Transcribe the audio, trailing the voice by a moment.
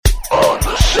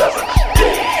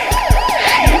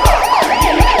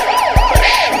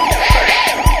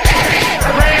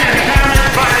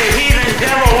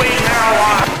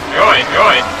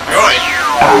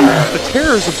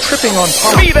years of tripping on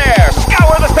pop. Be there!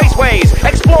 Scour the spaceways!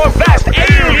 Explore vast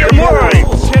alien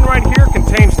worlds! Tin right here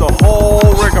contains the whole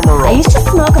rigmarole. I used to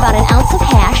smoke about an ounce of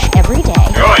hash every day.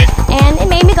 Good. And it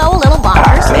made me go a little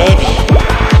bonkers. Maybe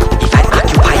if I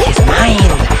occupy his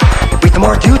mind with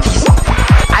more duties,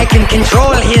 I can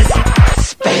control his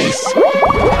space.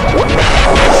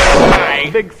 Hi.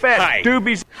 Big fat Hi.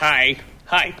 doobies. Hi.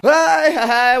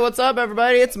 Hi, what's up,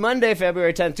 everybody? It's Monday,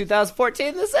 February 10th,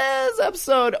 2014. This is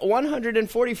episode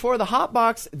 144 of The Hot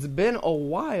Box. It's been a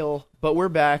while, but we're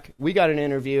back. We got an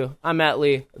interview. I'm Matt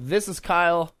Lee. This is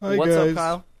Kyle. Hi, what's guys. up,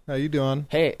 Kyle? How you doing?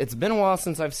 Hey, it's been a while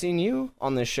since I've seen you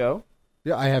on this show.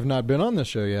 Yeah, I have not been on this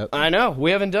show yet. I know.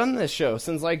 We haven't done this show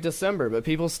since, like, December, but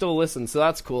people still listen, so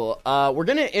that's cool. We're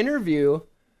going to interview...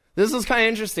 This is kind of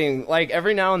interesting. Like,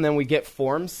 every now and then we get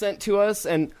forms sent to us,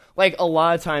 and, like, a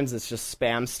lot of times it's just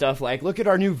spam stuff, like, look at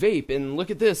our new vape, and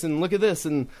look at this, and look at this,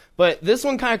 but this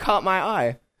one kind of caught my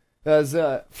eye, as,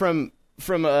 from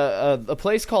a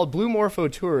place called Blue Morpho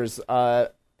Tours,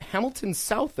 Hamilton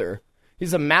Souther.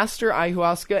 He's a master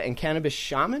ayahuasca and cannabis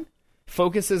shaman,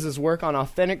 focuses his work on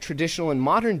authentic, traditional, and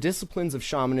modern disciplines of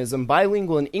shamanism,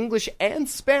 bilingual in English and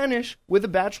Spanish, with a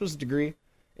bachelor's degree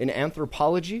in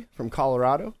anthropology from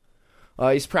Colorado.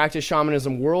 He's practiced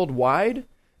shamanism worldwide,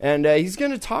 and he's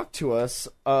going to talk to us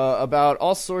about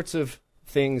all sorts of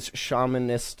things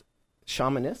shamanistically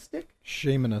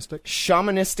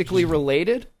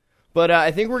related. But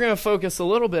I think we're going to focus a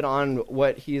little bit on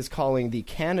what he is calling the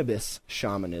cannabis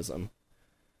shamanism.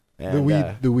 And,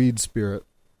 The weed spirit.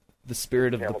 the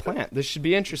spirit of the plant. This should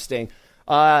be interesting.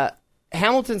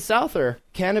 Hamilton Souther,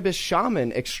 cannabis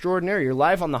shaman extraordinaire. You're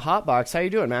live on the Hot Box. How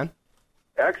you doing, man?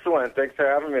 Excellent. Thanks for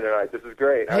having me tonight. This is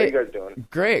great. How are you guys doing?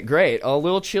 Great. A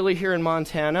little chilly here in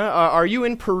Montana. Are you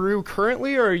in Peru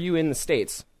currently, or are you in the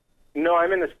States? No,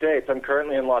 I'm in the States. I'm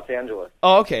currently in Los Angeles.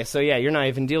 Oh, okay. So, yeah, you're not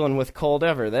even dealing with cold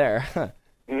ever there.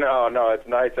 No, it's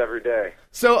nice every day.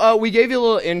 So we gave you a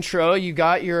little intro. You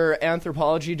got your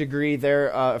anthropology degree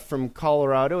there from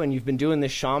Colorado, and you've been doing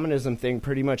this shamanism thing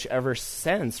pretty much ever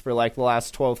since for like the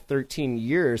last 12, 13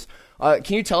 years.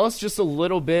 Can you tell us just a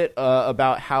little bit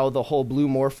about how the whole Blue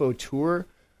Morpho Tour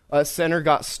Center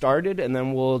got started, and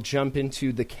then we'll jump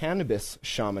into the cannabis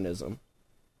shamanism?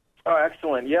 Oh,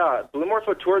 excellent. Yeah, Blue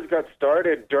Morpho Tours got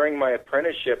started during my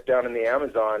apprenticeship down in the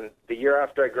Amazon. The year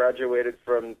after I graduated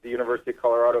from the University of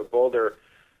Colorado at Boulder,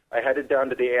 I headed down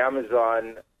to the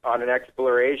Amazon on an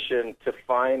exploration to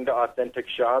find authentic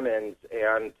shamans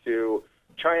and to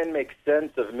try and make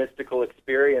sense of mystical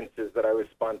experiences that I was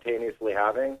spontaneously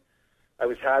having. I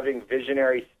was having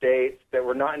visionary states that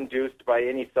were not induced by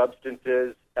any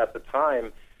substances at the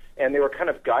time, and they were kind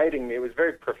of guiding me. It was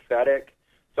very prophetic.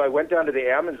 So I went down to the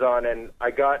Amazon, and I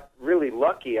got really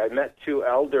lucky. I met two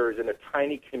elders in a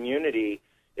tiny community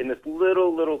in this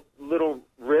little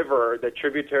river that's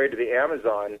tributary to the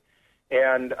Amazon,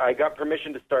 and I got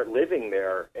permission to start living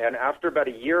there. And after about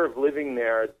a year of living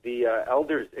there, the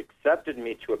elders accepted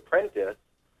me to apprentice,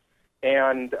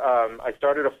 and I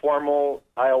started a formal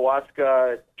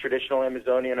ayahuasca traditional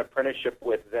Amazonian apprenticeship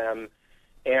with them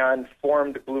and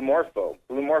formed Blue Morpho.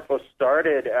 Blue Morpho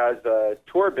started as a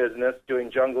tour business doing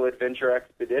jungle adventure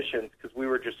expeditions because we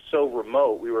were just so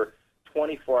remote. We were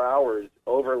 24 hours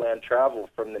overland travel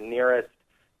from the nearest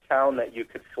town that you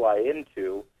could fly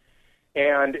into.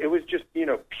 And it was just,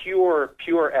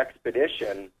 pure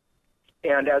expedition.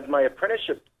 And as my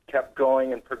apprenticeship kept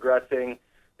going and progressing,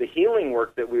 the healing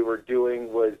work that we were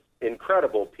doing was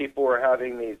incredible. People were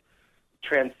having these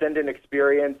transcendent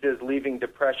experiences, leaving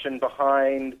depression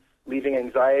behind, leaving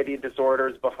anxiety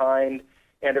disorders behind,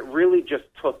 and it really just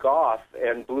took off,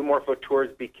 and Blue Morpho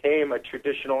Tours became a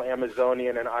traditional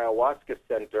Amazonian and ayahuasca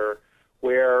center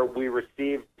where we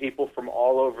received people from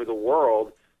all over the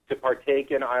world to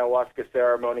partake in ayahuasca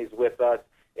ceremonies with us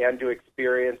and to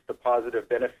experience the positive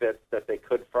benefits that they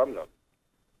could from them.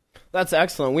 That's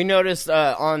excellent. We noticed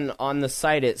on the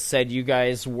site it said you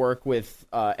guys work with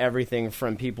everything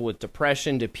from people with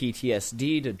depression to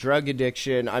PTSD to drug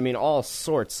addiction. I mean, all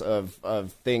sorts of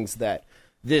things that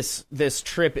this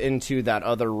trip into that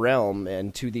other realm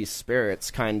and to these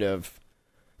spirits kind of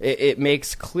it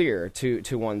makes clear to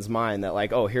one's mind that,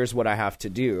 like, oh, here's what I have to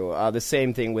do. The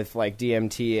same thing with like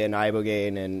DMT and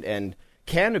ibogaine and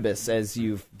cannabis, as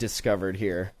you've discovered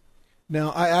here.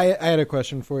 Now, I had a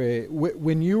question for you.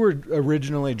 When you were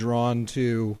originally drawn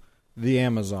to the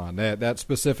Amazon, that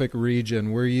specific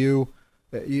region, were you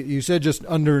said just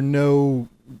under no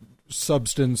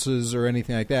substances or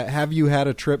anything like that. Have you had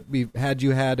a trip? Had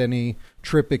you had any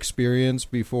trip experience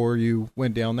before you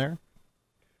went down there?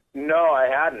 No, I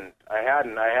hadn't. I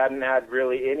hadn't had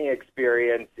really any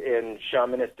experience in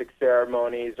shamanistic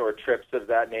ceremonies or trips of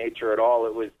that nature at all.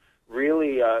 It was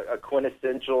really a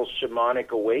quintessential shamanic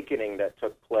awakening that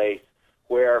took place,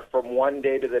 where from one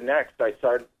day to the next I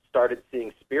started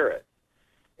seeing spirits.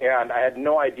 And I had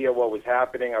no idea what was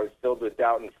happening. I was filled with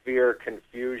doubt and fear,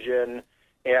 confusion,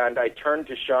 and I turned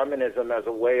to shamanism as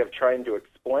a way of trying to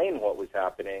explain what was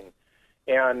happening.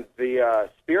 And the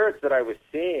spirits that I was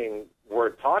seeing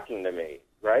were talking to me,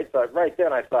 right? So right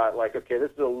then I thought, like, okay,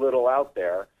 this is a little out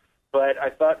there. But I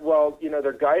thought, well, you know,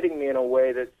 they're guiding me in a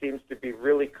way that seems to be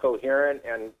really coherent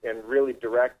and really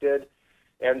directed.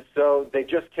 And so they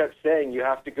just kept saying, you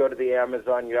have to go to the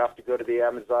Amazon, you have to go to the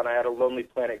Amazon. I had a Lonely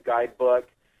Planet guidebook,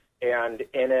 and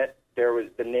in it there was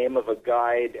the name of a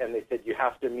guide, and they said, you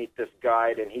have to meet this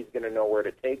guide, and he's going to know where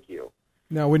to take you.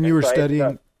 Now, when you were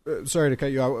studying, sorry to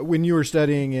cut you out, when you were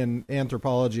studying in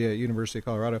anthropology at University of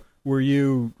Colorado, were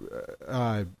you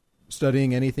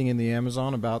studying anything in the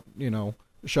Amazon about, you know,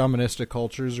 shamanistic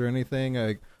cultures or anything?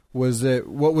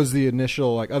 What was the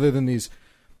initial, like, other than these?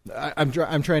 I'm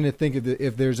trying to think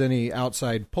if there's any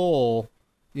outside pull,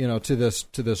 you know, to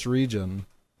this region.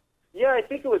 Yeah, I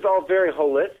think it was all very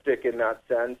holistic in that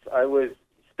sense. I was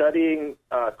studying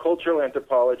cultural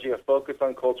anthropology, a focus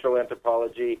on cultural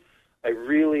anthropology. I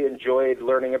really enjoyed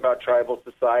learning about tribal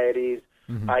societies.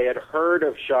 Mm-hmm. I had heard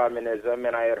of shamanism,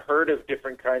 and I had heard of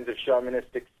different kinds of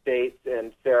shamanistic states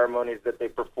and ceremonies that they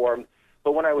performed.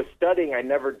 But when I was studying, I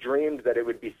never dreamed that it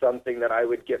would be something that I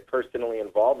would get personally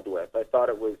involved with. I thought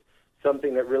it was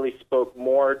something that really spoke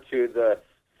more to the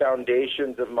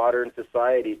foundations of modern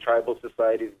society, tribal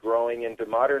societies growing into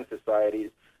modern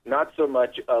societies, not so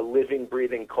much a living,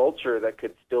 breathing culture that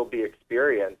could still be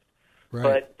experienced. Right.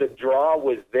 But the draw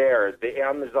was there. The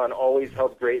Amazon always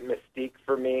held great mystique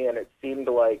for me, and it seemed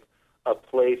like a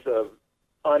place of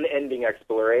unending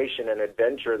exploration and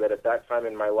adventure that at that time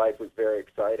in my life was very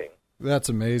exciting. That's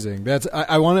amazing.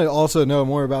 I want to also know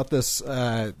more about this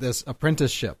this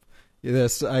apprenticeship,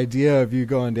 this idea of you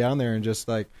going down there and just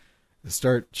like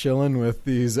start chilling with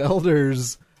these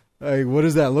elders. Like, what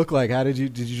does that look like? How did you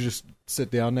just sit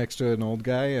down next to an old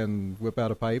guy and whip out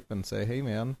a pipe and say, "Hey,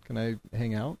 man, can I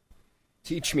hang out?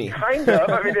 Teach me." Kind of.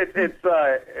 I mean,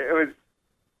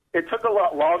 it took a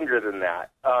lot longer than that.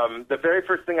 The very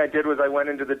first thing I did was I went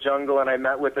into the jungle and I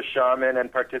met with a shaman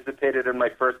and participated in my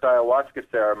first ayahuasca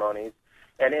ceremonies.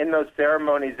 And in those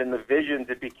ceremonies, in the visions,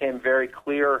 it became very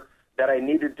clear that I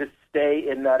needed to stay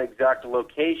in that exact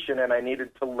location and I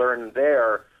needed to learn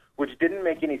there, which didn't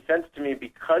make any sense to me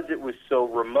because it was so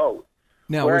remote.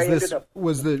 Now,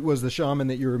 was the shaman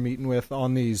that you were meeting with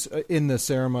on these in the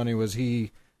ceremony? Was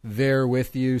he there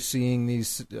with you, seeing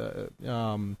these?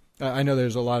 I know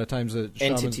there's a lot of times that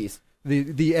shamans, entities,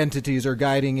 the entities are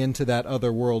guiding into that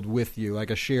other world with you,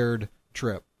 like a shared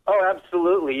trip. Oh,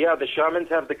 absolutely. Yeah, the shamans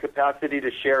have the capacity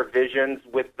to share visions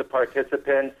with the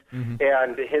participants, mm-hmm.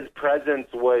 and his presence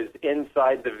was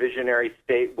inside the visionary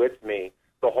state with me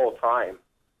the whole time.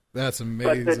 That's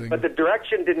amazing. But the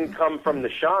direction didn't come from the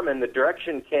shaman. The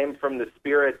direction came from the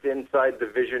spirits inside the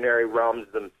visionary realms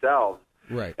themselves.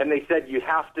 Right. And they said, you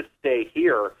have to stay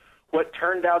here. What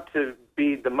turned out to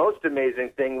be the most amazing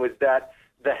thing was that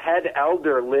the head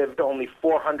elder lived only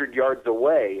 400 yards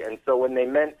away. And so when they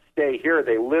meant stay here,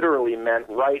 they literally meant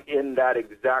right in that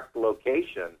exact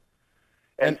location.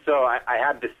 And so I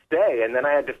had to stay, and then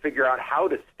I had to figure out how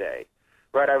to stay.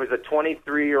 Right? I was a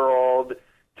 23-year-old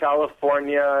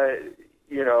California,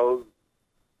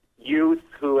 youth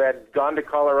who had gone to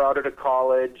Colorado to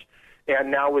college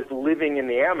and now was living in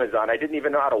the Amazon. I didn't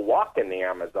even know how to walk in the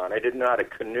Amazon. I didn't know how to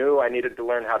canoe. I needed to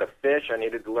learn how to fish. I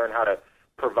needed to learn how to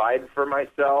provide for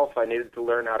myself. I needed to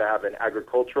learn how to have an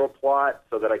agricultural plot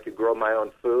so that I could grow my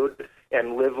own food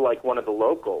and live like one of the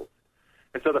locals.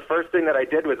 And so the first thing that I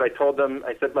did was I told them,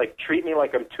 I said, treat me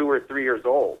like I'm 2 or 3 years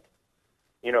old.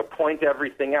 Point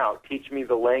everything out. Teach me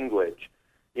the language.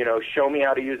 Show me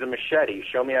how to use a machete.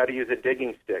 Show me how to use a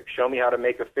digging stick. Show me how to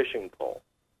make a fishing pole.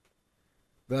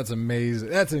 That's amazing.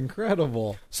 That's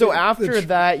incredible. So after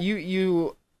that,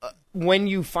 you when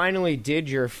you finally did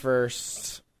your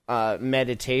first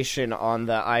meditation on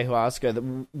the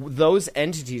ayahuasca, those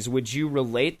entities, would you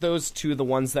relate those to the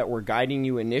ones that were guiding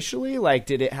you initially?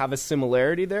 Did it have a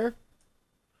similarity there?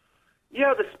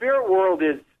 Yeah, the spirit world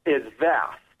is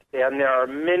vast. And there are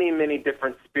many, many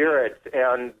different spirits,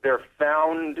 and they're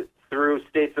found through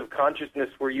states of consciousness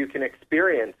where you can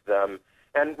experience them.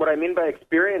 And what I mean by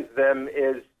experience them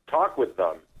is talk with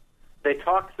them. They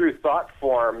talk through thought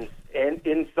forms and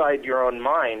inside your own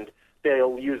mind.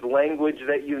 They'll use language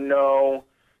that you know.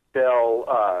 They'll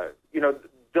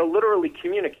literally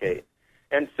communicate.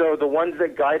 And so the ones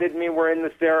that guided me were in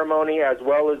the ceremony, as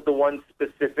well as the ones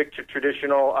specific to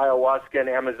traditional ayahuasca and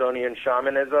Amazonian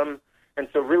shamanism. And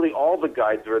so really all the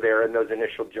guides were there in those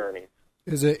initial journeys.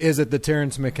 Is it the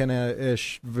Terrence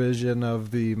McKenna-ish vision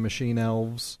of the machine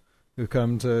elves who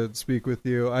come to speak with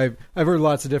you? I've heard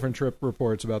lots of different trip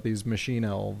reports about these machine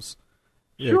elves.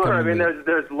 Sure, I mean,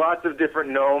 there's lots of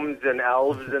different gnomes and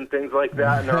elves and things like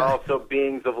that, and there are also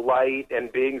beings of light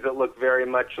and beings that look very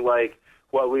much like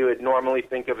what we would normally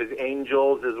think of as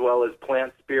angels, as well as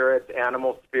plant spirits,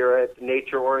 animal spirits,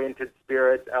 nature-oriented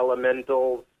spirits,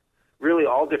 elementals. Really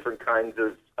all different kinds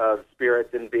of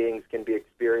spirits and beings can be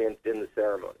experienced in the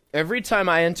ceremony. Every time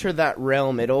I enter that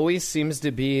realm, it always seems to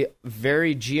be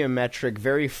very geometric,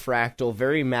 very fractal,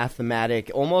 very mathematic,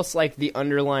 almost like the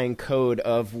underlying code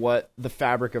of what the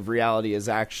fabric of reality is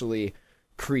actually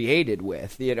created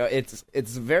with. You know, it's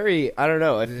very, I don't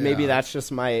know, maybe that's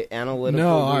just my analytical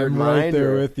weird I'm mind. right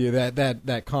there with you.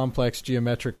 That complex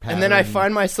geometric pattern. And then I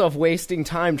find myself wasting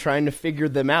time trying to figure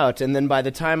them out, and then by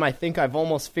the time I think I've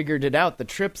almost figured it out, the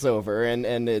trip's over,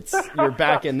 and it's you're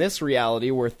back in this reality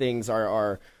where things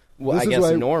are well, I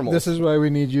guess normal. This is why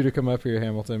we need you to come up here,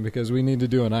 Hamilton, because we need to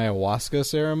do an ayahuasca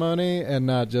ceremony and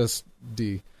not just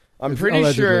D. I'm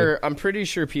pretty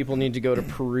sure people need to go to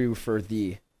Peru for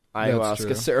the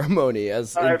ayahuasca ceremony.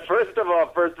 First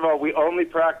of all, we only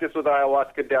practice with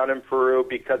ayahuasca down in Peru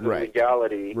because of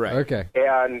legality. Right. Okay.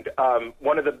 And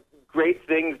one of the great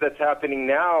things that's happening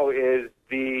now is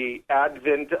the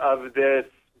advent of this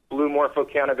blue morpho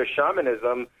cannabis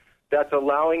shamanism that's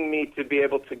allowing me to be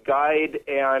able to guide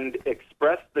and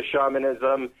express the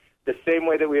shamanism the same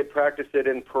way that we had practiced it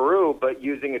in Peru, but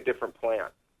using a different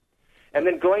plant. And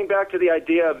then going back to the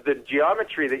idea of the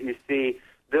geometry that you see,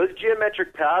 those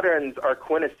geometric patterns are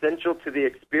quintessential to the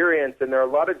experience, and there are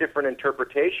a lot of different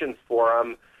interpretations for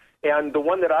them. And the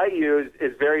one that I use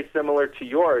is very similar to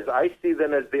yours. I see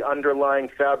them as the underlying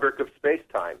fabric of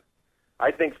space-time.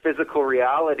 I think physical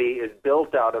reality is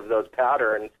built out of those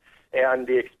patterns, and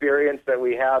the experience that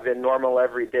we have in normal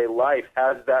everyday life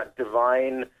has that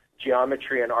divine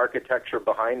geometry and architecture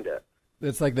behind it.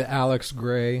 It's like the Alex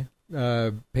Gray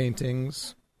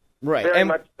paintings. Right. Very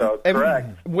much so,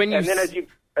 correct. When you and then as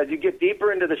you get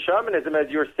deeper into the shamanism, as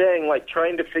you were saying, like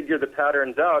trying to figure the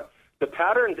patterns out, the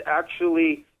patterns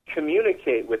actually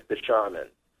communicate with the shaman.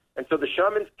 And so the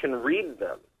shamans can read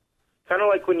them. Kind of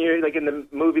like when you're like in the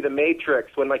movie The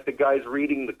Matrix, when like the guy's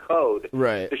reading the code.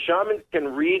 Right. The shamans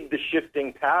can read the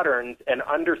shifting patterns and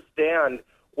understand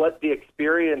what the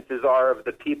experiences are of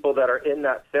the people that are in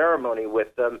that ceremony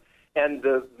with them. And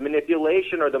the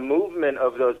manipulation or the movement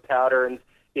of those patterns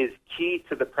is key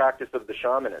to the practice of the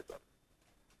shamanism.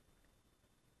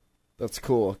 That's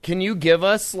cool. Can you give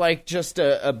us, like, just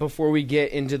before we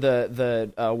get into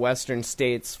the Western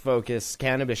states focused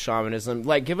cannabis shamanism,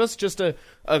 like, give us just a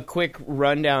quick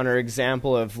rundown or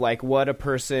example of, like, what a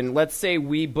person, let's say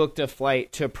we booked a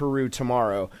flight to Peru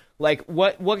tomorrow. Like,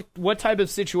 what type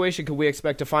of situation could we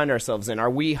expect to find ourselves in?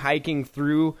 Are we hiking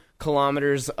through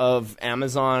kilometers of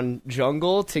Amazon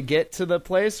jungle to get to the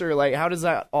place, or, like, how does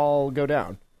that all go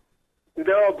down?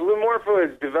 No, Blue Morpho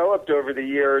has developed over the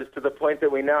years to the point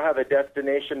that we now have a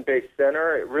destination-based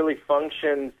center. It really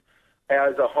functions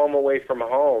as a home away from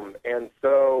home. And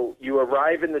so you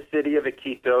arrive in the city of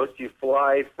Iquitos, you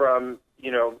fly from,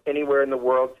 anywhere in the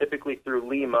world, typically through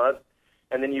Lima,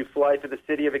 and then you fly to the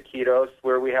city of Iquitos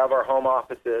where we have our home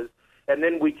offices. And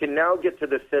then we can now get to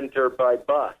the center by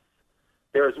bus.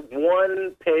 There's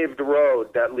one paved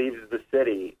road that leaves the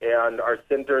city, and our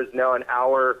center is now an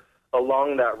hour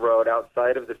along that road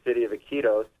outside of the city of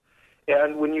Iquitos.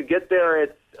 And when you get there,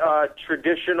 it's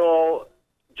traditional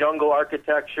jungle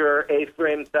architecture,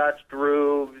 A-frame thatched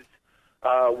roofs,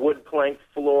 wood plank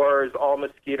floors, all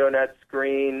mosquito net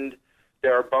screened.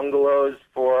 There are bungalows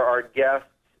for our guests,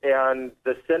 and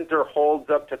the center holds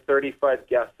up to 35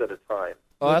 guests at a time.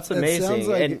 Oh, that's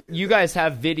amazing. And you guys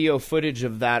have video footage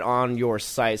of that on your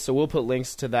site, so we'll put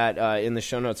links to that in the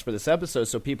show notes for this episode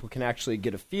so people can actually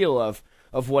get a feel of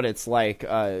what it's like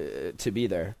to be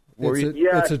there. If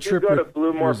you go to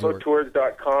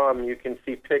bluemorphotours.com, you can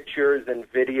see pictures and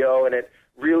video, and it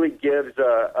really gives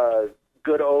a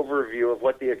good overview of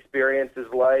what the experience is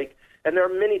like. And there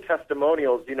are many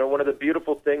testimonials. One of the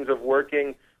beautiful things of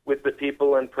working with the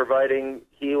people and providing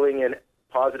healing and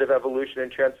positive evolution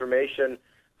and transformation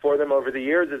for them over the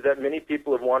years is that many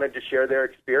people have wanted to share their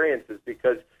experiences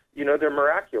because, they're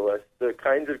miraculous. The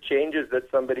kinds of changes that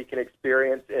somebody can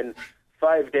experience in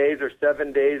 5 days or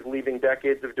 7 days, leaving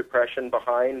decades of depression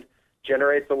behind,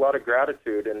 generates a lot of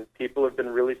gratitude, and people have been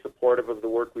really supportive of the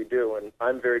work we do, and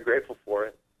I'm very grateful for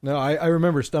it. No, I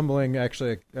remember stumbling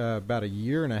actually about a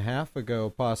year and a half ago,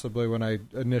 possibly, when I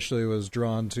initially was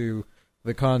drawn to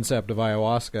the concept of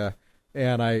ayahuasca,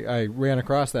 and I ran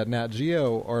across that Nat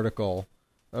Geo article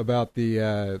about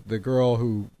the girl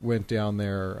who went down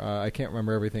there. I can't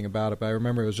remember everything about it, but I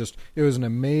remember it was an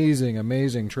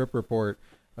amazing trip report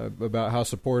about how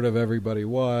supportive everybody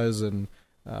was and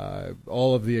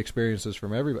all of the experiences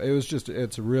from everybody.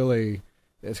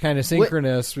 It's kind of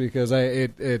synchronous because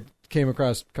it came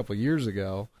across a couple of years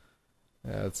ago.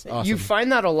 Yeah, it's awesome. You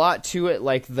find that a lot too at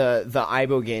like the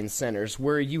ibogaine centers,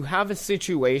 where you have a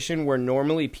situation where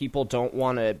normally people don't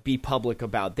want to be public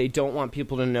about. They don't want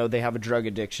people to know they have a drug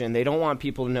addiction. They don't want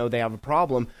people to know they have a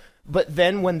problem. But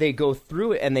then when they go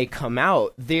through it and they come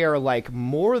out, they are like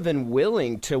more than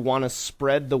willing to want to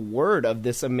spread the word of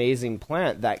this amazing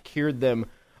plant that cured them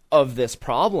of this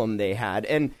problem they had.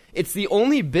 And it's the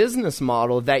only business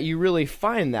model that you really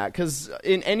find that, because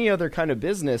in any other kind of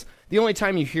business, the only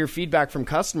time you hear feedback from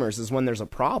customers is when there's a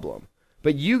problem.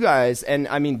 But you guys, and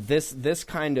I mean this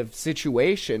kind of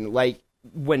situation, like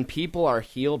when people are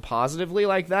healed positively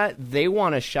like that, they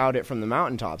want to shout it from the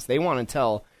mountaintops. They want to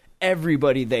tell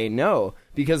everybody they know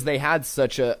because they had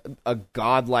such a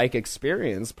godlike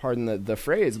experience, pardon the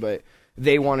phrase, but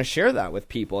they want to share that with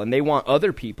people, and they want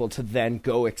other people to then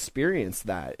go experience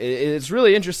that. It's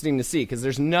really interesting to see because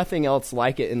there's nothing else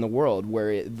like it in the world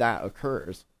where that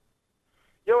occurs.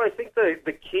 I think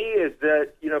the key is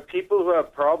that, people who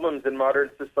have problems in modern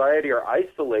society are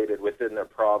isolated within their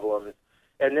problems,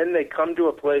 and then they come to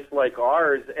a place like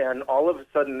ours, and all of a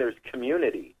sudden there's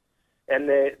community. And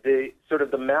the sort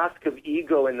of the mask of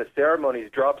ego in the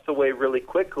ceremonies drops away really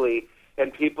quickly,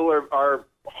 and people are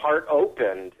heart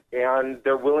opened, and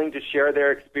they're willing to share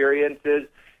their experiences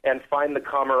and find the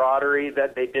camaraderie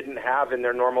that they didn't have in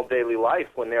their normal daily life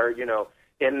when they're,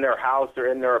 in their house or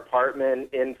in their apartment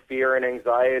in fear and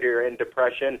anxiety or in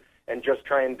depression and just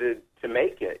trying to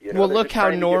make it. Well, look how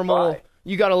normal.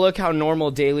 You got to look how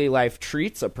normal daily life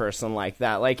treats a person like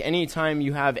that. Like anytime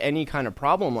you have any kind of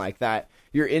problem like that,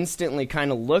 you're instantly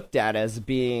kind of looked at as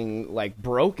being like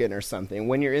broken or something.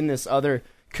 When you're in this other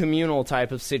communal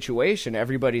type of situation,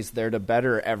 everybody's there to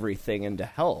better everything and to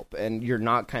help, and you're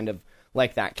not kind of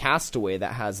like that castaway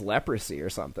that has leprosy or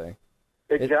something.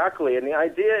 Exactly, and the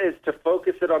idea is to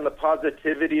focus it on the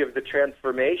positivity of the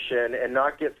transformation and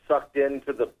not get sucked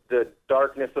into the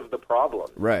darkness of the problem.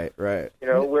 Right.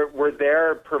 We're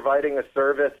there providing a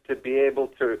service to be able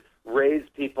to raise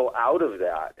people out of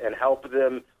that and help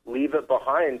them leave it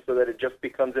behind so that it just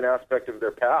becomes an aspect of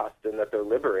their past and that they're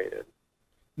liberated.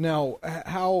 Now,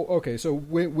 so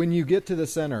when you get to the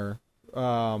center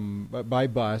by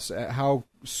bus, how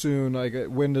soon,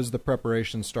 when does the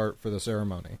preparation start for the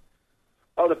ceremony?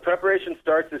 Oh, the preparation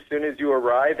starts as soon as you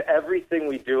arrive. Everything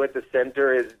we do at the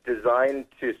center is designed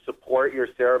to support your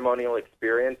ceremonial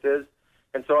experiences.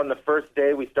 And so on the first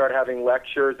day, we start having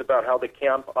lectures about how the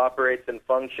camp operates and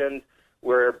functions.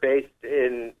 We're based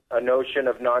in a notion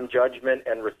of non-judgment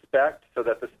and respect so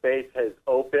that the space is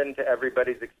open to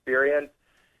everybody's experience.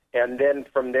 And then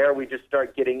from there, we just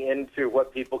start getting into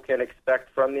what people can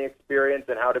expect from the experience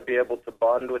and how to be able to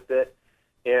bond with it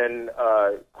in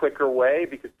a quicker way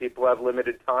because people have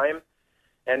limited time.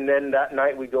 And then that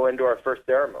night, we go into our first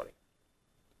ceremony.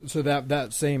 So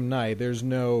that same night, there's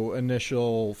no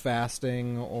initial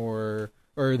fasting, or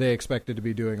are they expected to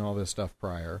be doing all this stuff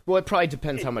prior? Well, it probably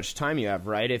depends how much time you have,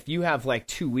 right? If you have like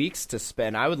 2 weeks to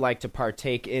spend, I would like to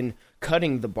partake in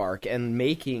cutting the bark and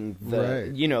making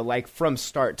the, like from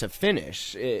start to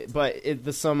finish. But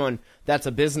if someone that's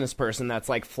a business person that's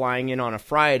like flying in on a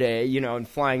Friday, and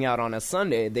flying out on a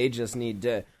Sunday, they just need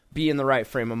to be in the right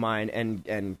frame of mind and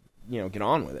get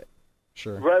on with it.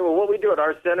 Sure. Right. Well, what we do at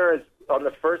our center is on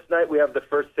the first night we have the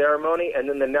first ceremony, and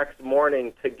then the next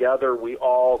morning together we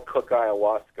all cook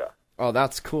ayahuasca. Oh,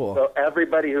 that's cool. So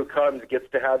everybody who comes gets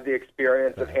to have the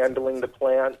experience of handling the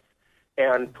plants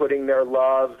and putting their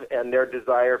love and their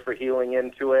desire for healing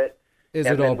into it. Is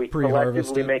and it all we pre-harvested?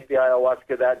 collectively make the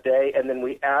ayahuasca that day, and then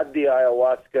we add the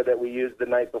ayahuasca that we used the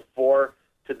night before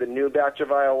to the new batch of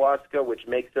ayahuasca, which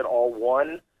makes it all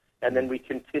one, and then we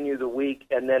continue the week,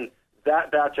 and then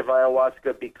that batch of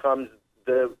ayahuasca becomes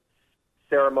the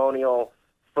ceremonial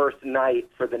first night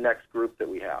for the next group that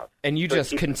we have. And you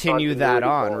just continue that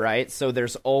on, right? So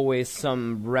there's always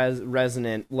some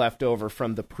resonant left over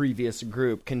from the previous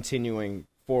group continuing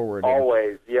forward.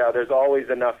 Always, yeah. There's always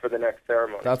enough for the next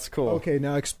ceremony. That's cool. Okay,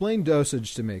 now explain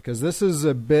dosage to me, because this is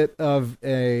a bit of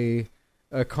a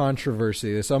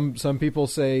controversy. Some people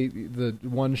say the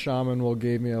one shaman will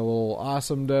give me a little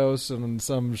awesome dose, and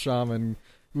some shaman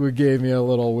gave me a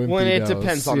little wimpy When it dose,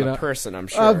 depends on you the know? person, I'm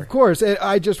sure. Of course.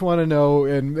 I just want to know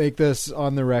and make this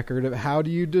on the record of how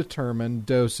do you determine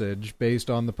dosage based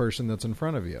on the person that's in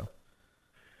front of you?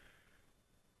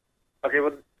 Okay,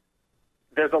 well,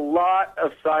 there's a lot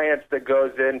of science that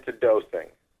goes into dosing,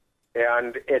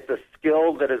 and it's a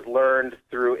skill that is learned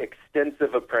through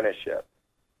extensive apprenticeship,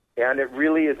 and it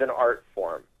really is an art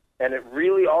form, and it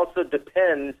really also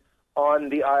depends on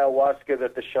the ayahuasca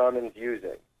that the shaman's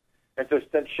using. And so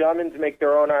since shamans make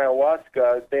their own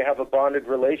ayahuasca, they have a bonded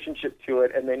relationship to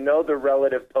it, and they know the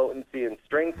relative potency and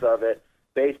strength of it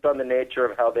based on the nature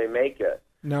of how they make it.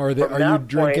 Now, are From you that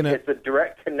drinking point, it? it's a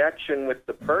direct connection with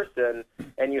the person,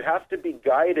 and you have to be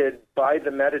guided by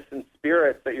the medicine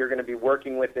spirits that you're going to be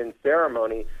working with in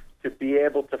ceremony to be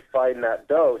able to find that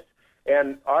dose.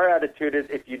 And our attitude is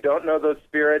if you don't know those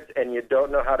spirits and you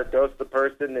don't know how to dose the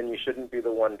person, then you shouldn't be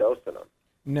the one dosing them.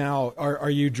 Now, are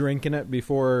you drinking it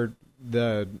before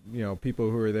the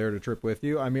people who are there to trip with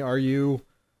you? I mean, are you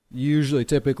usually,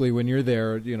 typically, when you're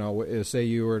there, say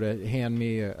you were to hand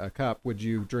me a cup, would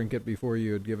you drink it before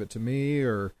you would give it to me,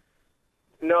 or?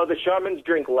 No, the shamans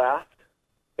drink last.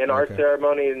 In our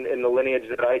ceremony, in the lineage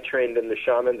that I trained in, the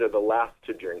shamans are the last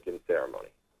to drink in ceremony.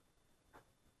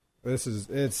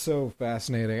 It's so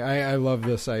fascinating. I love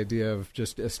this idea of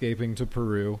just escaping to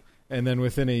Peru, and then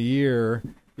within a year,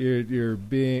 you're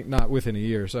being, not within a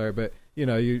year, sorry, but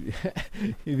you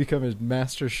you become a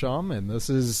master shaman.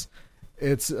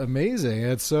 It's amazing.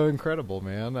 It's so incredible,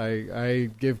 man. I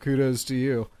give kudos to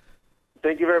you.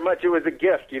 Thank you very much. It was a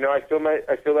gift. I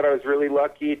feel that I was really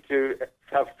lucky to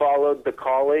have followed the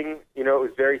calling. It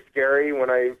was very scary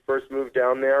when I first moved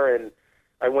down there, and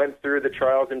I went through the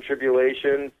trials and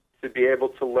tribulations to be able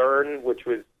to learn, which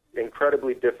was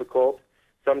incredibly difficult,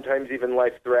 sometimes even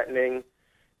life-threatening.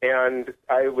 And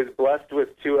I was blessed with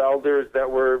two elders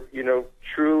that were,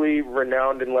 truly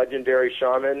renowned and legendary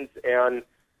shamans, and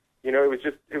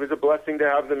it was a blessing to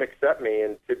have them accept me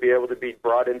and to be able to be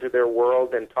brought into their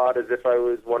world and taught as if I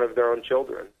was one of their own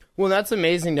children. Well, that's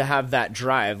amazing to have that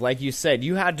drive. Like you said,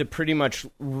 you had to pretty much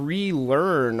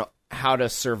relearn how to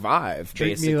survive,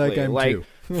 Treat basically. me like I'm two.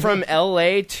 From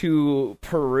LA to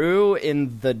Peru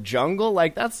in the jungle,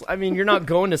 you're not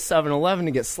going to 7-Eleven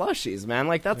to get slushies, man.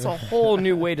 That's a whole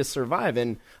new way to survive.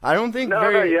 And I don't think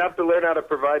No, you have to learn how to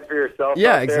provide for yourself.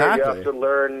 Yeah, out there. exactly. You have to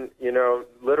learn,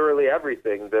 literally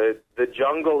everything. The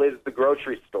jungle is the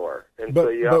grocery store. And so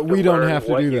you have but to we don't learn have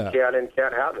to what do you that. can and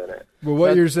can't have in it. But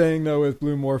what you're saying, though, with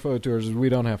Blue Morpho Tours is we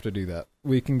don't have to do that.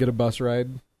 We can get a bus ride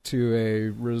to a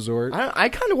resort. I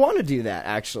kind of want to do that,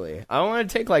 actually. I want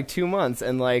to take 2 months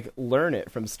and learn it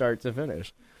from start to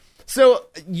finish. So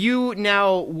you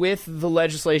now, with the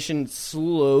legislation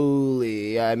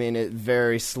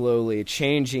very slowly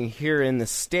changing here in the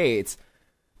States,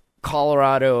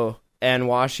 Colorado and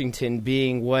Washington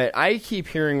being what I keep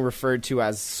hearing referred to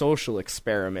as social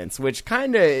experiments, which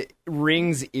kind of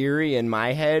rings eerie in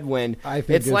my head when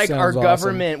it's like our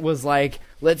government was like,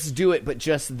 let's do it, but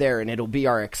just there, and it'll be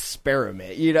our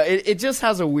experiment. It just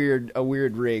has a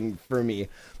weird ring for me.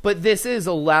 But this is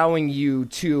allowing you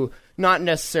to not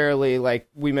necessarily, like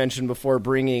we mentioned before,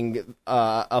 bringing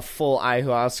a full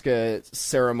ayahuasca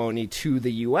ceremony to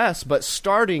the U.S., but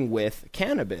starting with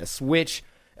cannabis, which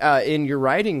in your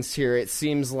writings here, it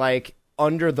seems like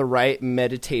under the right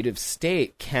meditative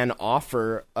state can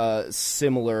offer a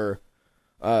similar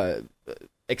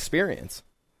experience.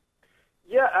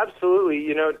 Yeah,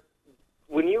 absolutely.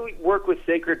 When you work with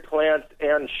sacred plants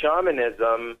and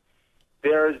shamanism,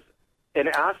 there's an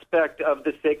aspect of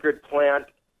the sacred plant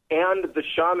and the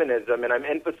shamanism, and I'm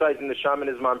emphasizing the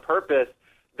shamanism on purpose,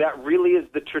 that really is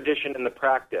the tradition and the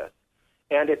practice.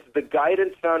 And it's the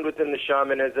guidance found within the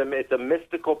shamanism. It's a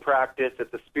mystical practice.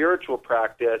 It's a spiritual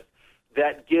practice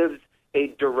that gives a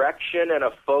direction and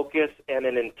a focus and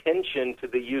an intention to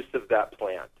the use of that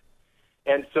plant.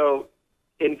 And so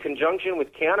in conjunction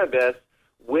with cannabis,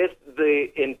 with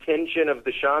the intention of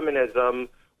the shamanism,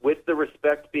 with the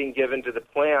respect being given to the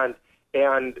plant,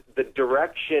 and the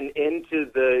direction into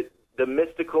the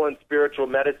mystical and spiritual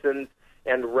medicines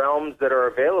and realms that are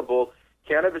available,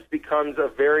 cannabis becomes a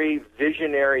very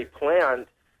visionary plant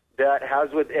that has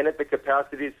within it the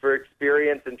capacities for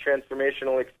experience and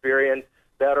transformational experience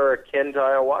that are akin to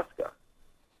ayahuasca.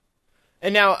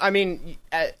 And now,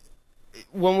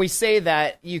 when we say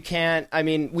that, you can't,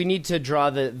 we need to draw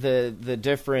the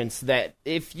difference that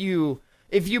if you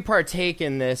partake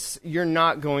in this, you're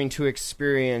not going to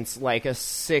experience a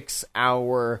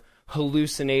 6-hour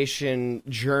hallucination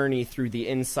journey through the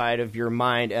inside of your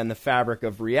mind and the fabric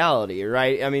of reality,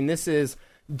 right? This is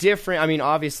different.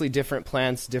 Obviously different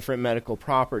plants, different medical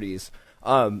properties.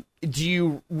 Do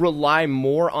you rely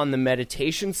more on the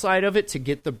meditation side of it to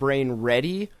get the brain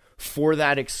ready for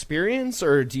that experience,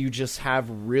 or do you just have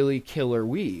really killer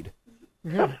weed?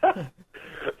 No.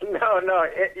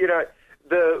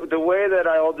 The way that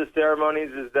I hold the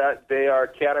ceremonies is that they are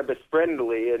cannabis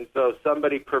friendly, and so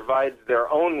somebody provides their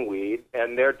own weed,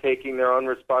 and they're taking their own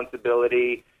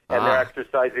responsibility, and they're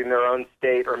exercising their own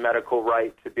state or medical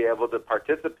right to be able to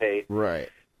participate. Right.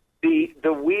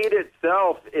 The weed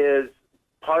itself is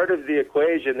part of the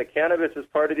equation. The cannabis is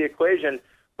part of the equation,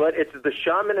 but it's the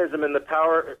shamanism and the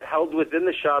power held within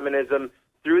the shamanism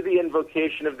through the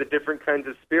invocation of the different kinds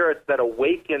of spirits that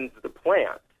awakens the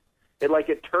plant.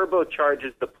 It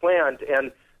turbocharges the plant,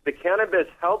 and the cannabis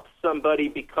helps somebody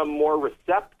become more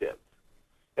receptive.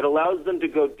 It allows them to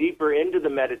go deeper into the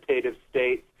meditative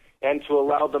state and to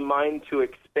allow the mind to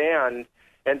expand.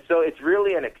 And so it's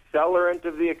really an accelerant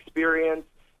of the experience,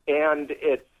 and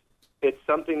it's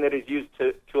something that is used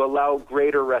to allow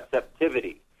greater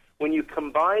receptivity. When you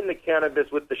combine the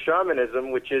cannabis with the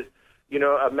shamanism, which is,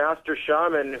 a master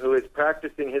shaman who is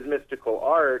practicing his mystical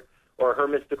art or her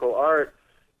mystical art,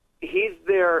 he's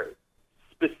there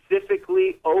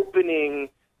specifically opening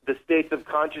the states of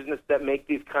consciousness that make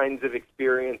these kinds of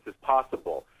experiences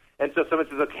possible. And so someone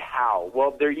says, okay, how?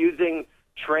 Well, they're using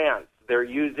trance, they're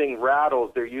using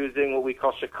rattles, they're using what we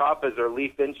call shakapas, or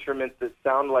leaf instruments that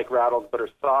sound like rattles but are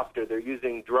softer. They're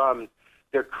using drums.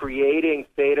 They're creating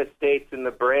theta states in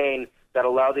the brain that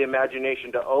allow the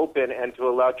imagination to open and to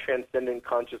allow transcendent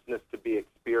consciousness to be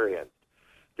experienced.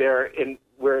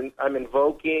 I'm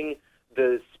invoking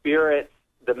the spirits,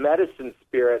 the medicine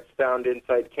spirits found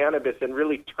inside cannabis, and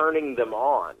really turning them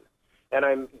on. And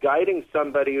I'm guiding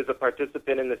somebody who's a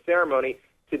participant in the ceremony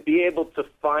to be able to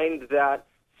find that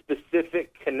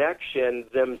specific connection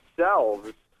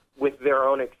themselves with their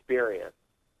own experience.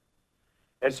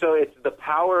 And so it's the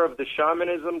power of the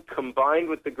shamanism combined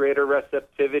with the greater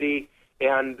receptivity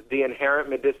and the inherent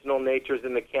medicinal natures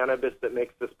in the cannabis that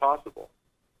makes this possible.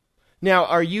 Now,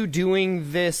 are you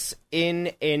doing this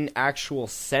in an actual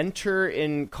center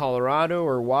in Colorado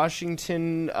or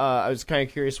Washington? I was kind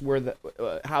of curious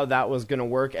how that was going to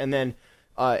work. And then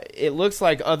it looks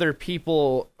like other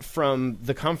people from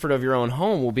the comfort of your own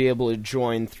home will be able to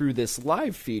join through this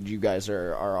live feed you guys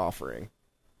are offering.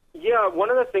 Yeah, one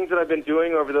of the things that I've been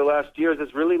doing over the last years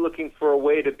is really looking for a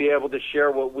way to be able to share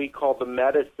what we call the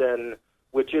medicine,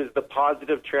 which is the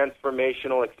positive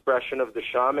transformational expression of the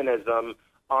shamanism,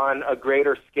 on a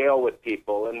greater scale with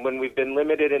people. And when we've been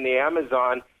limited in the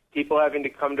Amazon, people having to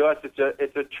come to us,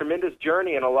 it's a tremendous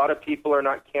journey, and a lot of people are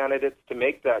not candidates to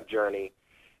make that journey.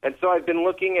 And so I've been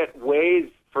looking at ways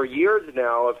for years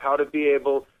now of how to be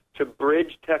able to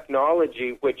bridge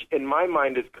technology, which in my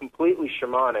mind is completely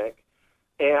shamanic,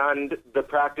 and the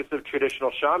practice of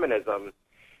traditional shamanism.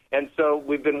 And so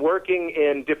we've been working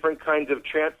in different kinds of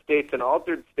trance states and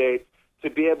altered states to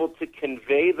be able to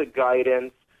convey the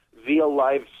guidance via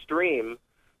live stream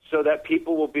so that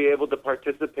people will be able to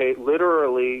participate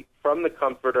literally from the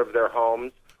comfort of their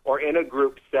homes or in a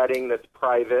group setting that's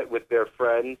private with their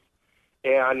friends,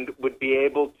 and would be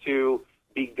able to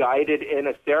be guided in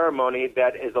a ceremony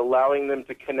that is allowing them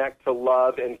to connect to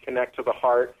love and connect to the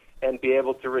heart and be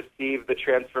able to receive the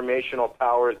transformational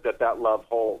powers that love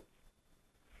holds.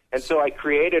 And so I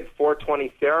created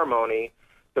 420 Ceremony.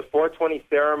 The 420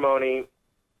 Ceremony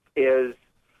is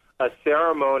a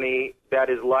ceremony that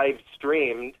is live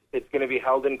streamed. It's going to be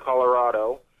held in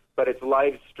Colorado, but it's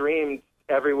live streamed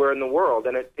everywhere in the world.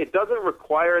 And it doesn't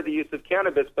require the use of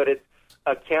cannabis, but it's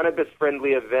a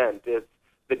cannabis-friendly event. It's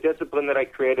the discipline that I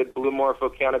created, Blue Morpho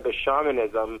Cannabis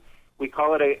Shamanism. We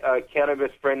call it a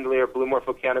cannabis-friendly or Blue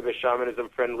Morpho Cannabis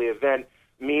Shamanism-friendly event,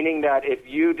 meaning that if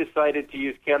you decided to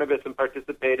use cannabis and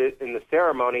participated in the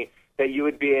ceremony, that you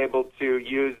would be able to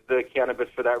use the cannabis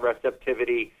for that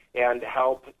receptivity and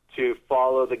help to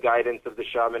follow the guidance of the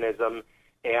shamanism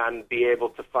and be able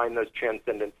to find those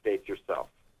transcendent states yourself.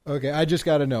 Okay, I just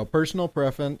got to know, personal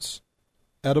preference,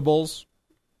 edibles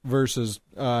versus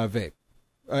vape.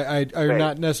 I Vape.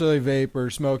 not necessarily vape or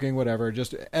smoking, whatever.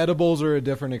 Just edibles are a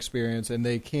different experience, and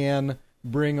they can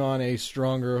bring on a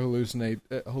stronger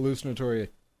hallucinatory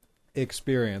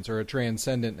experience or a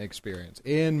transcendent experience,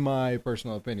 in my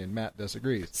personal opinion. Matt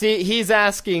disagrees. See, he's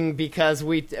asking because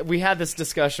we had this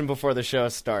discussion before the show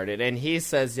started, and he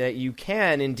says that you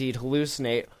can indeed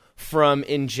hallucinate from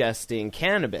ingesting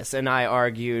cannabis, and I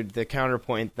argued the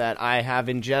counterpoint that I have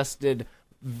ingested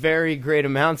very great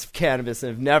amounts of cannabis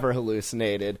and have never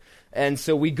hallucinated. And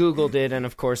so we Googled it and,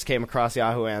 of course, came across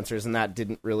Yahoo Answers, and that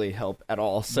didn't really help at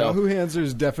all. So Yahoo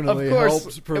Answers definitely of course,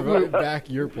 helps provide back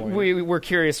your point. We were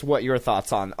curious what your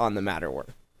thoughts on the matter were.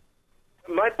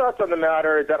 my thoughts on the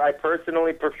matter is that I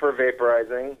personally prefer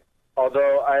vaporizing,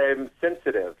 although I'm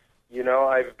sensitive. You know,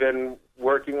 I've been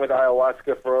working with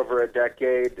ayahuasca for over a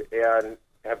decade and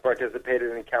have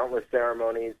participated in countless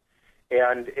ceremonies,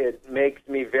 and it makes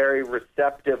me very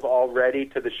receptive already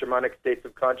to the shamanic states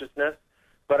of consciousness.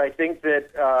 But I think that,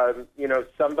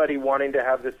 somebody wanting to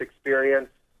have this experience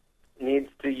needs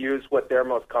to use what they're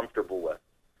most comfortable with.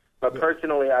 But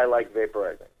personally, I like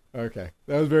vaporizing. Okay,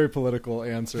 that was a very political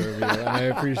answer of you, and I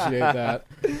appreciate that,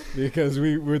 because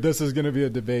this is going to be a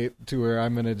debate to where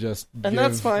I'm going to just give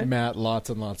Matt lots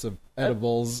and lots of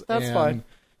edibles and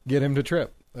get him to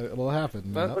trip. It'll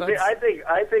happen. I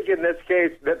think in this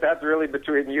case that's really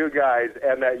between you guys,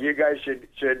 and that you guys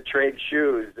should trade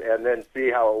shoes and then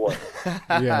see how it works.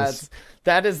 Yes.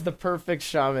 That is the perfect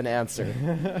shaman answer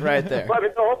right there. Well, I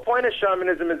mean, the whole point of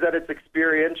shamanism is that it's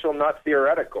experiential, not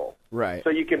theoretical. Right.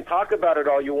 So you can talk about it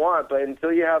all you want, but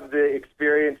until you have the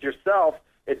experience yourself,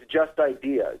 it's just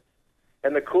ideas.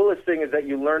 And the coolest thing is that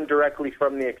you learn directly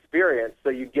from the experience. So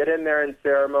you get in there in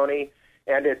ceremony,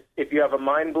 and if you have a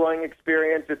mind-blowing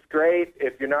experience, it's great.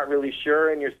 If you're not really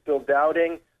sure and you're still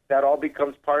doubting, that all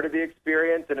becomes part of the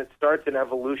experience, and it starts an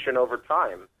evolution over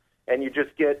time. And you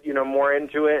just get, more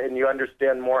into it, and you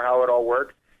understand more how it all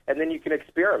works. And then you can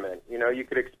experiment. You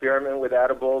could experiment with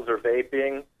edibles or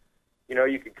vaping.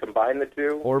 You could combine the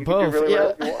two. Or you both. Can do really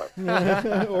whatever you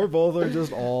want. Or both, or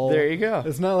just all. There you go.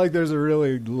 It's not like there's a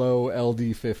really low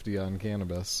LD50 on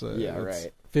cannabis.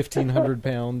 Right. 1,500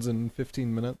 pounds in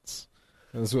 15 minutes.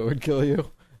 That's what would kill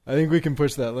you. I think we can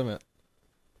push that limit.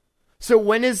 So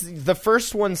when is the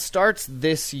first one starts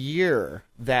this year?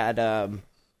 That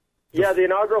the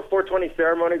inaugural 420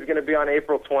 ceremony is going to be on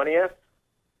April 20th,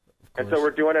 and so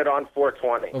we're doing it on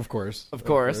 420. Of course.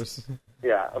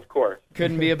 Yeah, of course.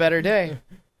 Couldn't be a better day.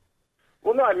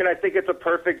 Well, no, I mean, I think it's a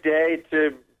perfect day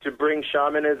to bring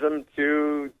shamanism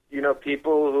to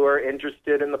people who are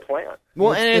interested in the plant.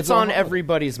 Well, and it's on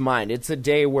everybody's mind. It's a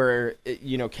day where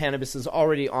cannabis is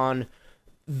already on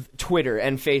Twitter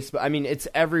and Facebook. I mean, it's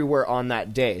everywhere on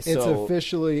that day. So it's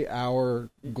officially our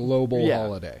global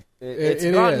holiday. It's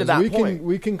gotten to that point.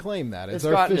 We can claim that. It's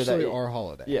officially our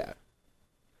holiday. Yeah.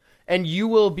 And you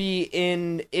will be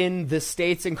in the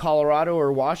States, in Colorado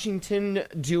or Washington,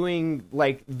 doing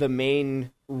like the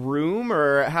main room,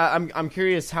 or I'm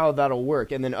curious how that'll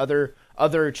work. And then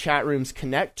other chat rooms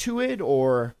connect to it,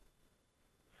 or?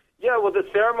 Yeah, well, the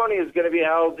ceremony is going to be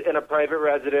held in a private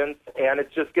residence, and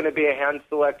it's just going to be a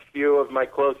hand-select few of my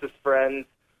closest friends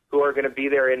who are going to be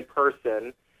there in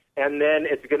person. And then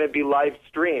it's going to be live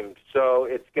streamed. So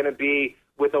it's going to be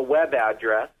with a web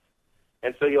address.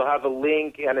 And so you'll have a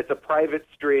link, and it's a private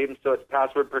stream, so it's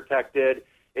password protected.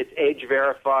 It's age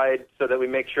verified so that we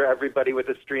make sure everybody with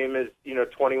the stream is,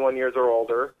 21 years or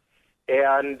older.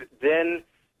 And then,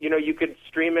 you could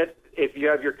stream it if you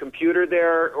have your computer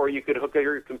there, or you could hook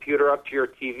your computer up to your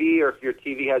TV, or if your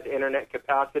TV has internet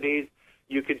capacities,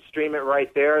 you could stream it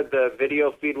right there. The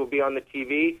video feed will be on the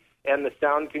TV, and the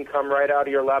sound can come right out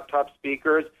of your laptop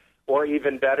speakers, or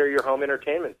even better, your home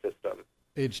entertainment system.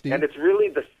 HD. And it's really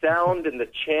the sound and the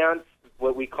chants,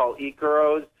 what we call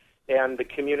Icaros, and the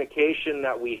communication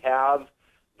that we have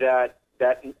that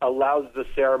allows the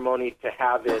ceremony to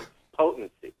have its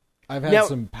potency. I've had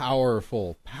some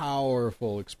powerful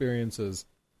experiences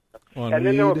on And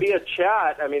then there will weed. be a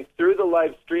chat. I mean, through the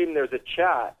live stream, there's a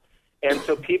chat. And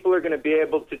so people are going to be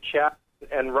able to chat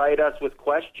and write us with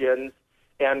questions,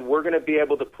 and we're going to be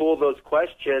able to pull those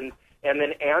questions and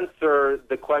then answer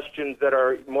the questions that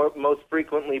are most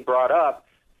frequently brought up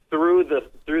through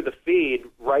the feed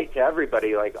right to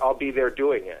everybody. Like, I'll be there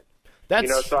doing it.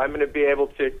 So I'm going to be able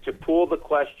to pull the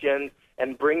questions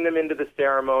and bring them into the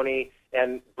ceremony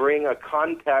and bring a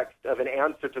context of an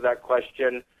answer to that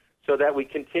question so that we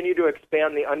continue to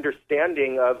expand the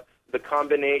understanding of the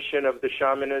combination of the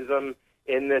shamanism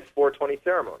in this 420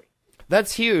 ceremony.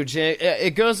 That's huge.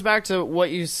 It goes back to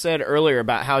what you said earlier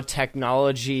about how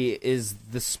technology is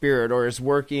the spirit, or is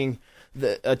working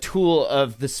a tool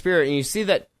of the spirit. And you see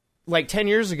that, like 10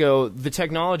 years ago, the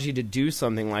technology to do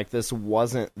something like this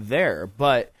wasn't there.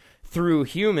 But through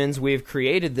humans, we've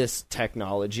created this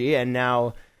technology, and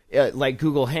now, like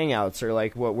Google Hangouts, or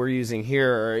like what we're using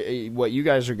here, or what you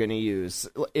guys are going to use,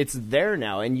 it's there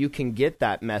now, and you can get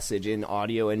that message in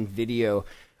audio and video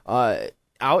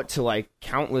out to like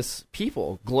countless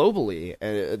people globally,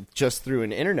 just through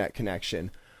an internet connection.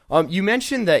 You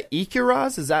mentioned that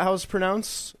Icaros, is that how it's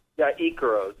pronounced? Yeah,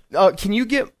 Icaros. Can you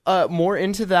get more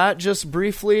into that just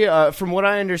briefly? From what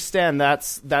I understand,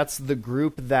 that's the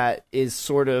group that is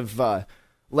sort of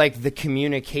like the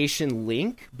communication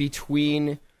link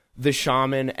between the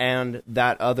shaman and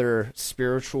that other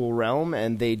spiritual realm,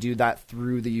 and they do that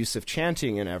through the use of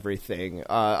chanting and everything.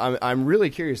 I'm really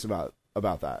curious about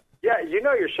that. Yeah, you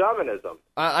know your shamanism.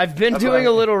 I've been doing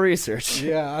a little research.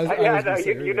 Yeah,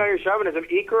 you know your shamanism.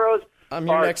 Icaros I'm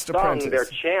your are next sung, apprentice. they're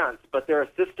chants, but they're a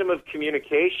system of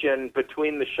communication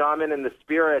between the shaman and the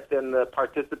spirit and the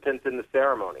participants in the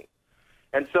ceremony.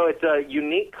 And so it's a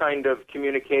unique kind of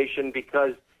communication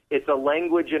because it's a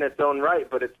language in its own right,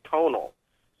 but it's tonal.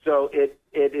 So it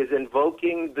is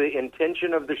invoking the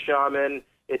intention of the shaman.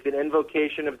 It's an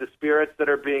invocation of the spirits that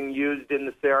are being used in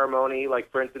the ceremony. Like,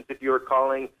 for instance, if you were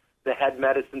calling the head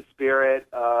medicine spirit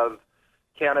of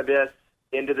cannabis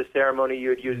into the ceremony, you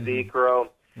would use the Icaro.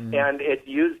 And it's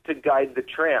used to guide the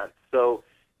trance. So,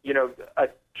 you know, a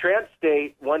trance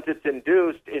state, once it's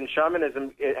induced, in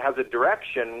shamanism, it has a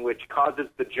direction which causes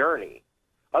the journey.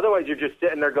 Otherwise, you're just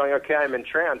sitting there going, okay, I'm in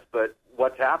trance, but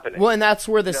what's happening? Well, and that's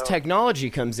where this technology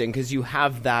comes in, because you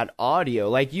have that audio.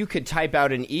 Like, you could type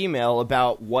out an email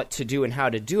about what to do and how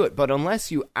to do it, but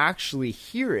unless you actually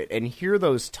hear it and hear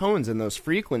those tones and those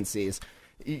frequencies,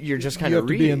 you're just kind of you have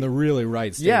to be in the really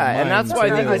right state Yeah, of and mind. that's why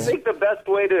I think the best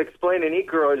way to explain an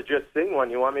Icaro is just sing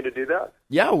one. You want me to do that?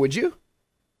 Yeah, would you?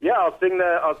 Yeah, I'll sing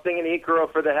an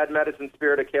Icaro for the head medicine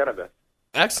spirit of cannabis.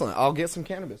 Excellent. I'll get some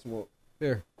cannabis. Well,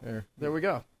 There. there we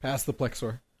go. Pass the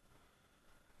plexor.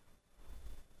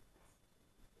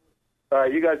 All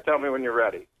right, you guys tell me when you're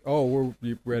ready. Oh, we're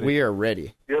ready. We are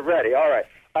ready. You're ready. All right.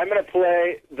 I'm going to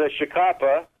play the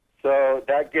shikapa, so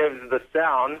that gives the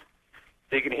sound,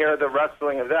 so you can hear the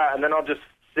rustling of that, and then I'll just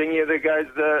sing you the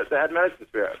head medicine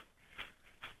spirit.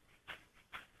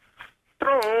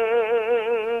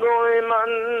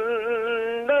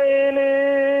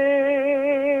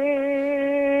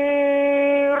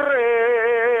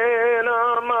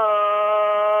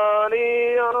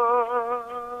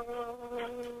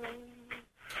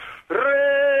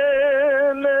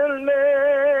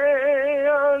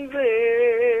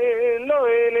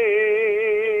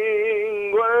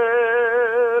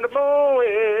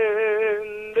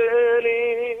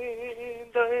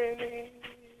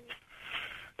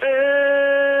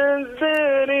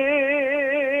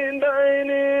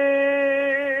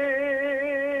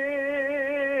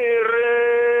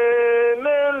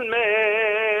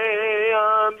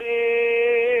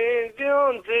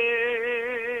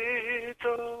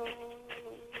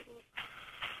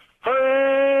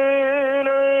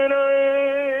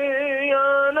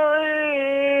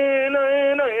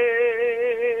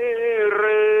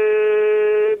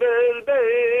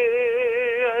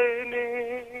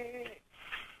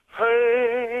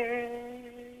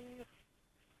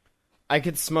 I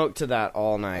could smoke to that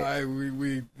all night.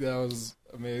 That was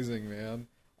amazing, man.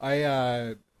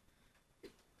 And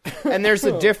there's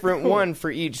a different one for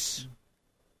each.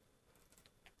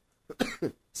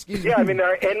 Excuse me. Yeah, I mean,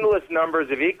 there are endless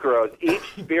numbers of Icaros. Each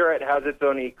spirit has its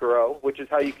own Icaro, which is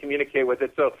how you communicate with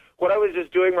it. So what I was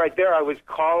just doing right there, I was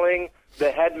calling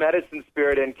the head medicine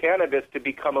spirit in cannabis to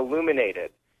become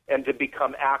illuminated and to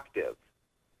become active,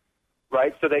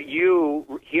 right? So that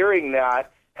you, hearing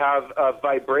that, have a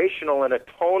vibrational and a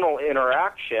tonal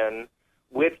interaction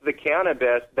with the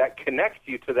cannabis that connects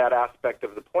you to that aspect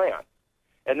of the plant.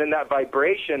 And then that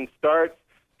vibration starts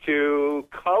to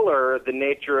color the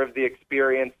nature of the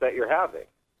experience that you're having.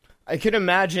 I could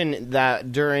imagine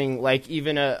that during, like,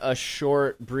 even a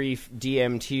short, brief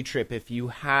DMT trip, if you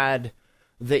had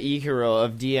the Icaro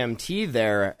of DMT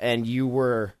there and you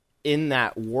were in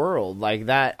that world like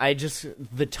that,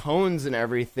 the tones and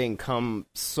everything come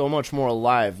so much more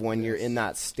alive when you're in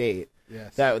that state.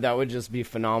 Yes. That would just be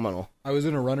phenomenal. I was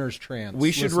in a runner's trance.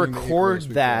 We should listening to record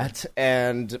Icarus that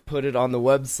and put it on the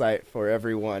website for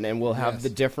everyone, and we'll have Yes. the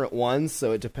different ones,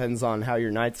 so it depends on how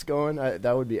your night's going.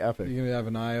 That would be epic. You're gonna have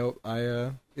an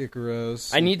Aya,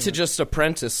 Icarus. I need to just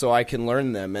apprentice so I can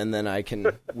learn them, and then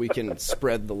we can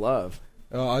spread the love.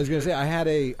 Oh, I was gonna say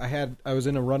I was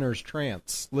in a runner's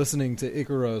trance listening to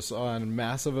Icaros on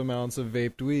massive amounts of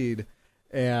vaped weed,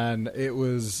 and it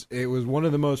was one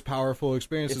of the most powerful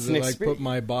experiences that like put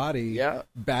my body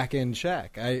back in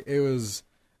check. I was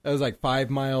like 5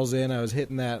 miles in, I was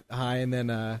hitting that high, and then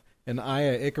an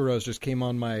Aya Icaros just came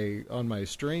on my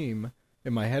stream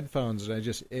in my headphones, and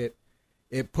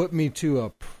it put me to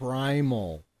a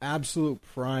absolute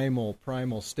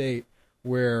primal state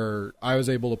where I was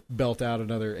able to belt out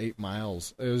another 8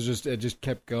 miles. It just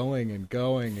kept going and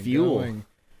going and going.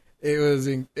 It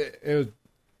was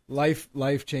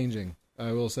life changing.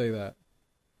 I will say that.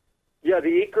 Yeah,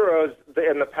 the Icaros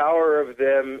and the power of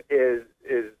them is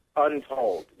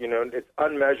untold. You know, it's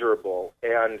unmeasurable,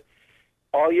 and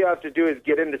all you have to do is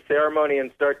get into ceremony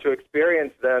and start to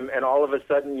experience them, and all of a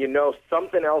sudden you know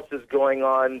something else is going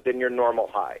on than your normal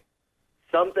high.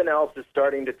 Something else is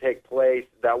starting to take place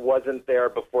that wasn't there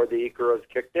before the Icaros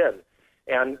kicked in.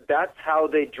 And that's how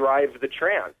they drive the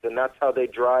trance, and that's how they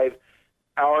drive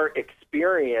our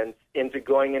experience into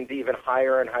going into even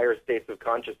higher and higher states of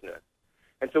consciousness.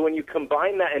 And so when you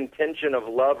combine that intention of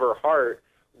love or heart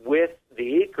with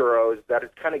the Icaros, that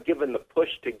it's kind of given the push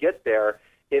to get there,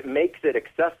 it makes it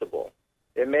accessible.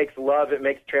 It makes love, it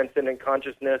makes transcendent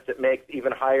consciousness, it makes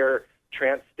even higher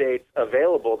trance states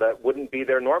available that wouldn't be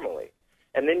there normally.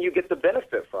 And then you get the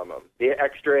benefit from them, the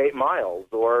extra 8 miles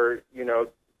or,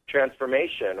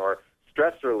 transformation or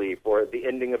stress relief or the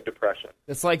ending of depression.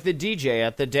 It's like the DJ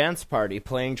at the dance party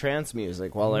playing trance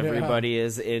music while everybody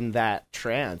is in that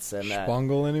trance and that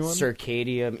Spangle anyone?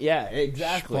 circadian. Yeah,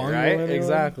 exactly, Spangle right? anyone?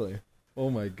 Exactly. Oh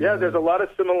my god. Yeah, there's a lot of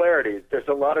similarities. There's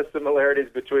a lot of similarities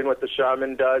between what the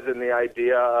shaman does and the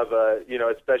idea of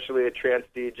especially a trance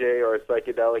DJ or a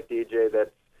psychedelic DJ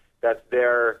that's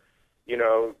there,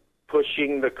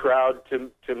 pushing the crowd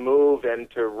to move and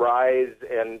to rise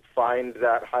and find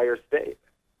that higher state.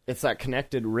 It's that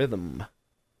connected rhythm.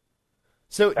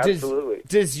 So Absolutely.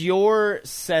 does your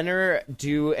center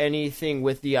do anything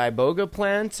with the iboga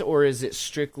plant, or is it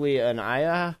strictly an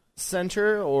Aya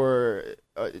center, or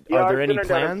are there any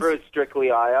plans? Yeah, strictly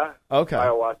Aya. Okay.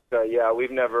 Ayahuasca, yeah.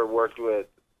 We've never worked with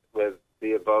the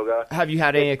iboga. Have you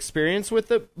had any experience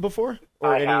with it before?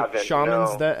 Or any haven't,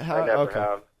 shamans no. that have? I never Okay.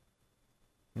 have.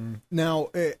 Now,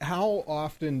 how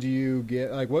often do you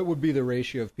get, what would be the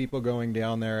ratio of people going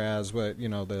down there as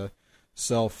the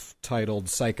self-titled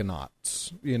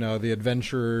psychonauts, the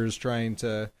adventurers trying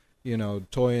to,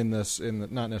 toy in this,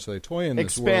 not necessarily toy in this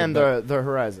Expand world, the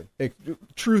horizon.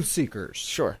 truth seekers.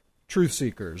 Sure. Truth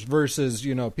seekers versus,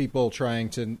 people trying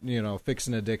to, fix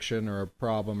an addiction or a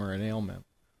problem or an ailment.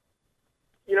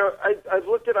 I've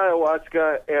looked at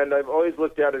ayahuasca, and I've always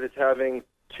looked at it as having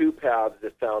 2 paths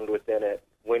that found within it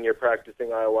when you're practicing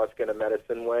ayahuasca in a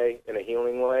medicine way, in a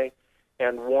healing way.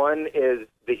 And one is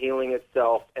the healing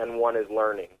itself, and one is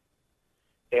learning.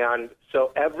 And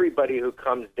so everybody who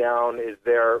comes down is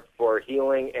there for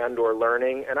healing and or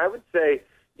learning. And I would say,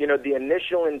 the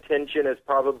initial intention is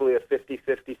probably a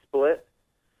 50-50 split.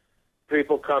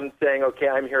 People come saying, okay,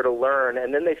 I'm here to learn,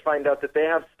 and then they find out that they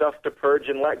have stuff to purge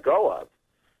and let go of.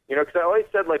 Because I always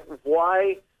said,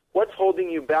 what's holding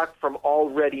you back from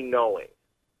already knowing?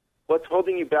 What's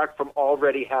holding you back from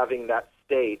already having that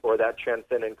state or that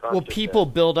transcendent consciousness? Well, people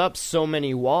build up so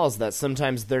many walls that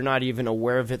sometimes they're not even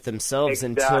aware of it themselves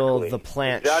until the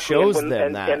plant shows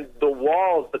them that. And the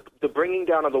walls, the bringing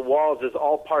down of the walls is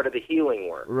all part of the healing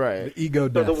work. Right. The ego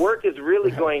So death. the work is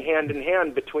really going hand in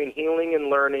hand between healing and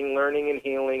learning, learning and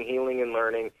healing, healing and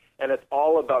learning, and it's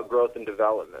all about growth and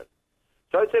development.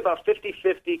 So I'd say about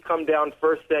 50-50 come down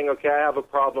first saying, okay, I have a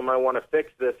problem, I want to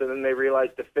fix this, and then they realize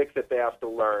to fix it they have to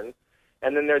learn.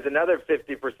 And then there's another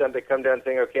 50% that come down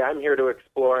saying, okay, I'm here to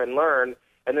explore and learn,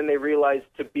 and then they realize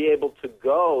to be able to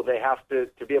go, they have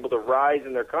to be able to rise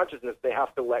in their consciousness, they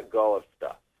have to let go of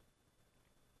stuff.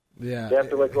 Yeah. They have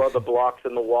to let go of the blocks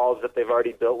and the walls that they've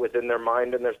already built within their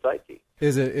mind and their psyche.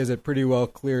 Is it pretty well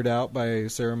cleared out by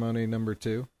ceremony number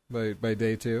 2, by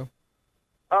day 2?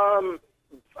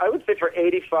 I would say for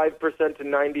 85% to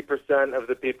 90% of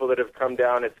the people that have come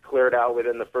down, it's cleared out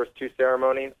within the first 2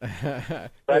 ceremonies.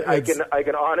 But I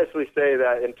can honestly say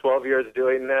that in 12 years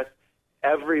doing this,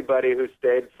 everybody who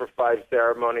stayed for 5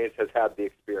 ceremonies has had the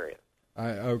experience.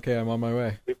 I'm on my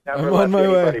way. We've never left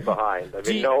anybody behind. I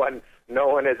mean, no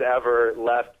one has ever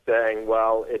left saying,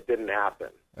 well, it didn't happen.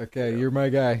 Okay, you're my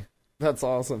guy. That's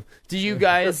awesome. Do you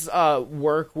guys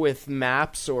work with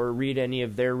MAPS or read any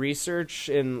of their research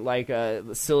in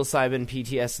psilocybin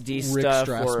PTSD Rick stuff?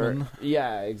 Strassman.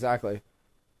 Yeah, exactly.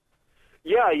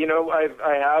 Yeah,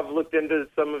 I have looked into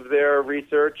some of their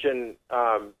research, and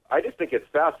I just think it's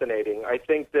fascinating. I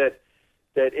think that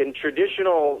in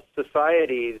traditional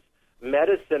societies,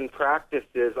 medicine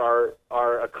practices are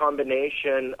a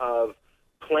combination of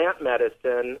plant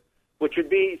medicine, which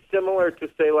would be similar to,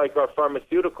 say, like our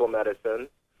pharmaceutical medicine,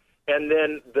 and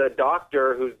then the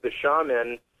doctor, who's the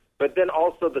shaman, but then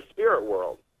also the spirit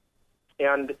world.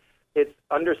 And it's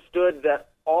understood that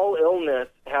all illness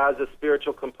has a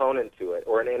spiritual component to it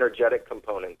or an energetic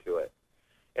component to it.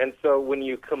 And so when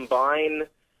you combine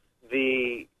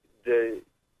the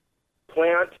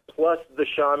plant plus the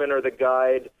shaman or the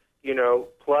guide,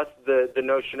 plus the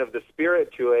notion of the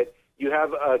spirit to it, you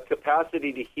have a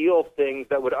capacity to heal things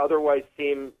that would otherwise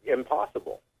seem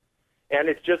impossible. And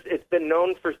it's been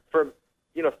known for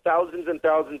thousands and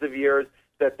thousands of years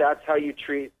that that's how you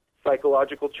treat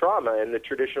psychological trauma in the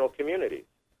traditional community.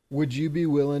 Would you be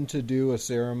willing to do a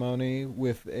ceremony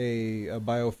with a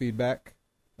biofeedback?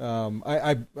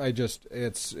 I just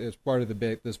it's part of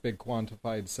this big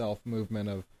quantified self movement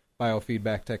of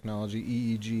biofeedback technology,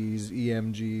 EEGs,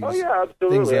 EMGs. Oh yeah,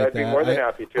 absolutely. Things like I'd be more than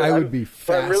happy to. I would be fascinated.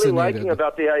 What I'm really liking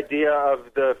about the idea of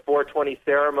the 420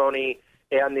 ceremony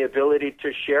and the ability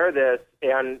to share this,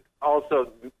 and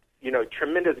also,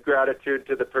 tremendous gratitude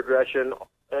to the progression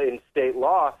in state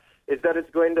law, is that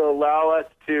it's going to allow us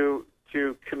to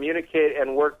communicate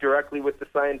and work directly with the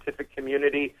scientific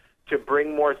community to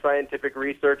bring more scientific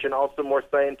research and also more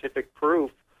scientific proof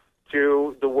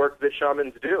to the work that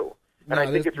shamans do. And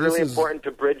I think it's really important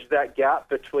to bridge that gap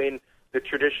between the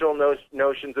traditional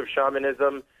notions of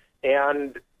shamanism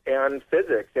and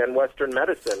physics and Western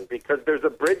medicine, because there's a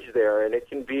bridge there, and it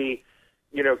can be,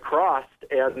 crossed,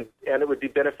 and it would be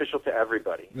beneficial to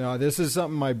everybody. No, this is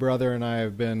something my brother and I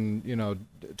have been,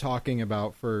 talking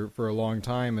about for a long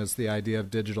time, is the idea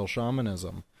of digital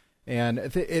shamanism. And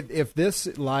if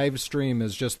this live stream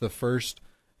is just the first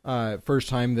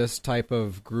time this type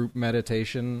of group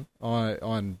meditation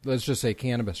on let's just say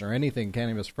cannabis or anything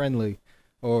cannabis friendly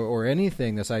or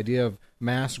anything, this idea of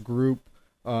mass group,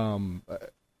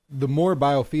 the more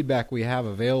biofeedback we have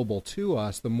available to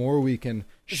us, the more we can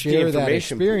share that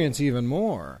experience even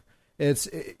more.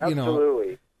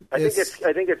 Absolutely. I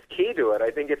think it's key to it.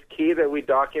 I think it's key that we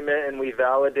document and we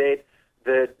validate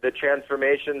the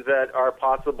transformations that are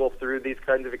possible through these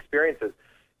kinds of experiences.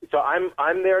 So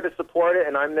I'm there to support it,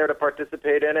 and I'm there to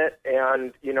participate in it,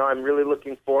 and I'm really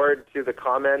looking forward to the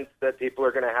comments that people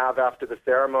are going to have after the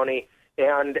ceremony,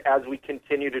 and as we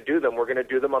continue to do them. We're going to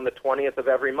do them on the 20th of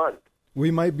every month.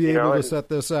 We might be able to set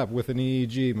this up with an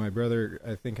EEG. My brother,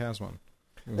 I think, has one.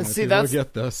 And see, that's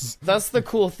the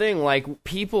cool thing. Like,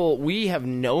 we have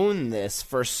known this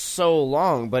for so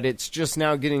long, but it's just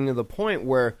now getting to the point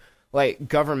where, like,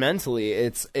 governmentally,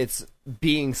 it's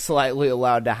being slightly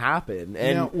allowed to happen.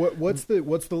 And now, what's the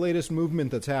latest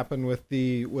movement that's happened with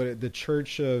the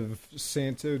Church of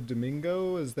Santo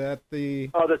Domingo? Is that the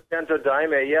Santo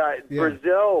Daime? Yeah.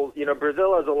 Brazil.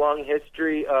 Brazil has a long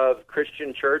history of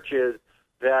Christian churches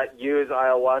that use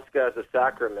ayahuasca as a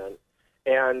sacrament,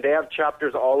 and they have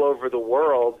chapters all over the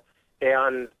world.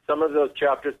 And some of those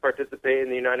chapters participate in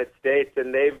the United States,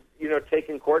 and they've,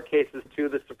 taken court cases to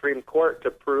the Supreme Court to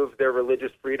prove their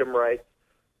religious freedom rights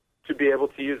to be able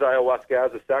to use ayahuasca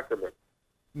as a sacrament.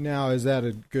 Now, is that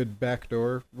a good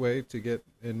backdoor way to get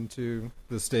into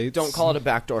the States? Don't call it a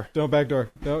backdoor. Don't backdoor.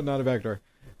 No, not a backdoor.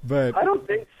 But I don't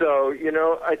think so.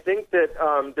 I think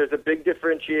that there's a big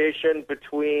differentiation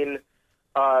between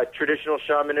traditional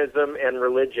shamanism and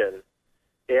religion.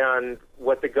 And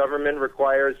what the government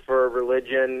requires for a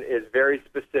religion is very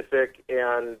specific,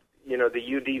 and the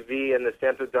UDV and the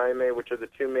Santo Daime, which are the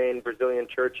two main Brazilian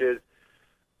churches,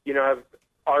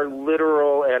 are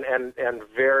literal and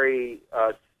very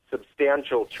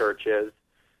substantial churches.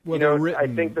 Well, I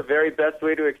think the very best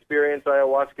way to experience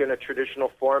ayahuasca in a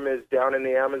traditional form is down in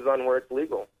the Amazon where it's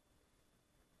legal.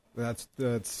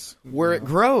 That's where it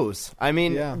grows. I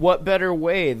mean, what better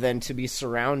way than to be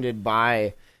surrounded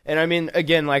by? And I mean,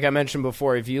 again, like I mentioned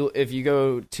before, if you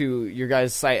go to your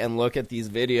guys' site and look at these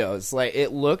videos, like,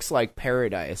 it looks like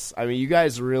paradise. I mean, you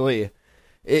guys really,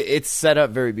 it's set up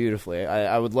very beautifully.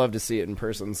 I would love to see it in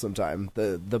person sometime.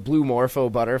 The blue morpho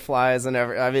butterflies and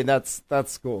everything. I mean, that's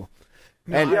cool.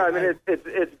 And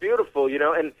it's beautiful,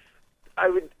 and I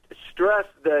would stress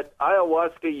that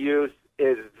ayahuasca use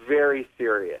is very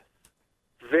serious.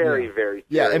 Very, very serious.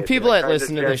 Yeah, and people that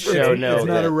listen to this show know it's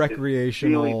not that a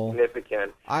recreational. It's really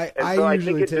significant. I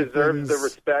think it deserves the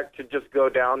respect to just go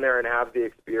down there and have the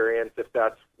experience if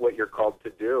that's what you're called to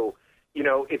do.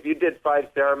 If you did 5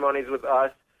 ceremonies with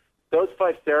us, those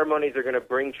 5 ceremonies are going to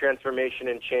bring transformation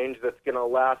and change that's going to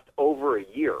last over a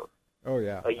year. Oh,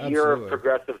 yeah. A year of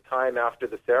progressive time after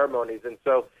the ceremonies. And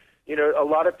so, a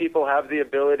lot of people have the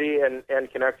ability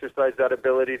and can exercise that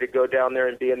ability to go down there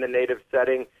and be in the native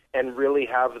setting and really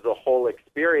have the whole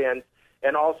experience,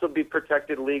 and also be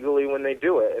protected legally when they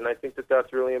do it. And I think that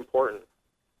that's really important.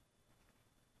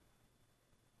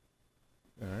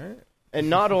 All right. And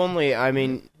not only, I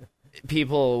mean,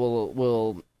 people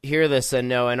will hear this and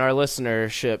know, and our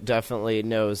listenership definitely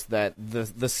knows that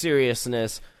the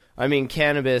seriousness. I mean,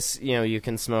 cannabis, you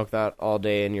can smoke that all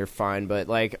day and you're fine, but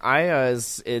like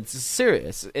it's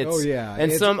serious. It's,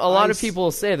 and a lot of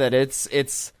people say that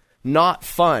it's not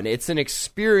fun. It's an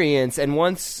experience, and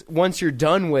once you're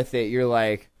done with it, you're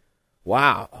like,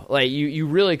 Wow. Like, you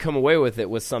really come away with it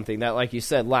with something that, like you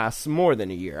said, lasts more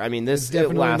than a year. I mean, this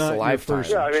definitely lasts not a your lifetime.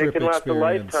 first Yeah, I mean, it trip can last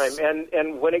experience. a lifetime.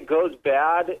 And when it goes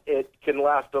bad, it can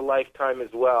last a lifetime as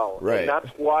well. Right. And that's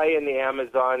why in the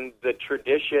Amazon, the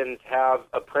traditions have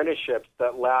apprenticeships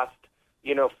that last,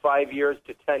 5 years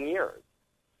to 10 years.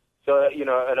 So,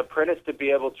 an apprentice to be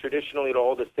able traditionally to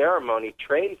hold a ceremony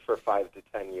trains for 5 to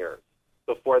 10 years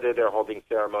before they're holding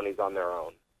ceremonies on their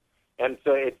own. And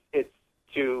so it's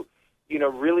to,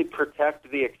 really protect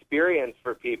the experience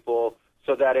for people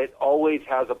so that it always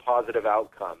has a positive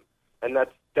outcome. And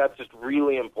that's just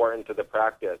really important to the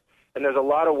practice. And there's a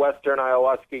lot of Western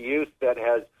ayahuasca use that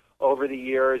has, over the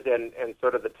years, and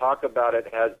sort of the talk about it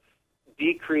has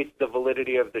decreased the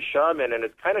validity of the shaman, and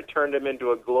it's kind of turned him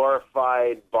into a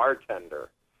glorified bartender.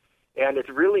 And it's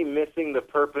really missing the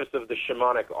purpose of the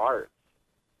shamanic arts.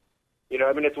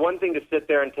 It's one thing to sit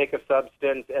there and take a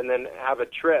substance and then have a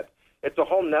trip. It's a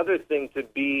whole nother thing to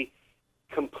be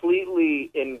completely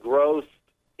engrossed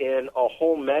in a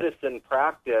whole medicine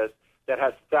practice that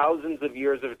has thousands of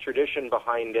years of tradition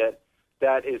behind it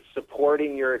that is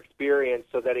supporting your experience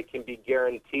so that it can be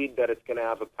guaranteed that it's going to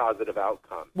have a positive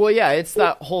outcome. Well, yeah, it's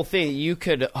that whole thing. You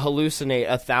could hallucinate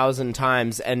 1,000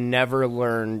 times and never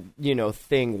learn,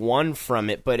 thing one from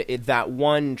it, but that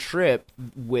one trip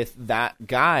with that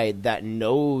guide that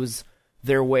knows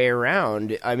their way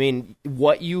around, I mean,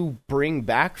 what you bring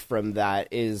back from that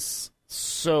is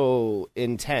so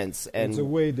intense, and It's a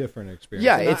way different experience.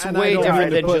 yeah, And it's and way don't different mean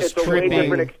to than put- just It's a way tripping.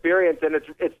 different experience, and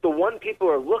it's the one people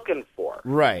are looking for.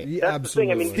 Right. Yeah, That's the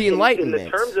thing. I mean, absolutely. The in enlightenment.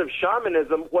 the terms of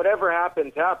shamanism, whatever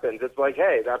happens, happens. It's like,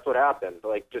 hey, that's what happened.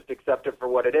 Like, just accept it for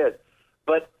what it is.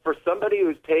 But for somebody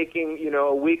who's taking,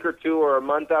 a week or two or a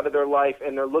month out of their life,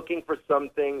 and they're looking for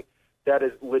something that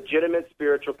is legitimate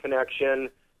spiritual connection,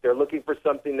 they're looking for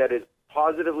something that is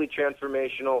positively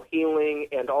transformational, healing,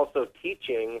 and also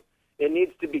teaching, it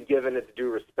needs to be given its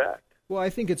due respect. Well, I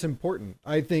think it's important.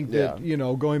 I think that,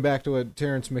 going back to what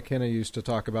Terrence McKenna used to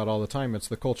talk about all the time, it's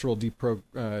the cultural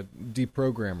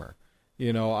deprogrammer.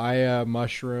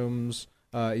 Mushrooms,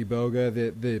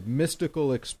 iboga, the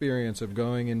mystical experience of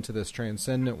going into this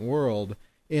transcendent world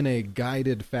in a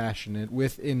guided fashion,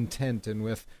 with intent and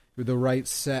with the right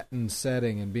set and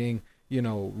setting, and being,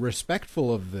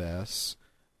 respectful of this,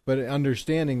 but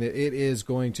understanding that it is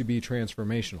going to be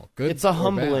transformational. Good. It's a or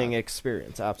humbling bad.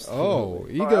 experience, Oh,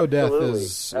 absolutely. ego death Absolutely.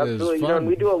 is Absolutely. fun. And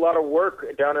we do a lot of work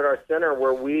down at our center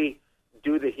where we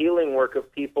do the healing work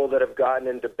of people that have gotten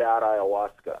into bad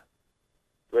ayahuasca,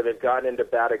 where they've gotten into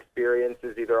bad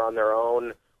experiences either on their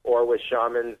own or with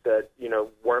shamans that,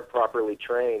 weren't properly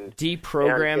trained.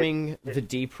 Deprogramming the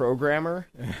deprogrammer?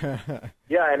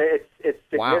 Yeah, and it's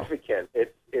Wow. significant.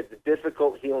 It's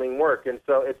difficult healing work, and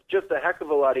so it's just a heck of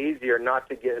a lot easier not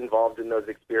to get involved in those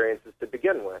experiences to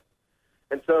begin with.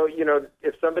 And so,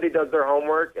 if somebody does their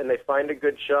homework and they find a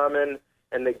good shaman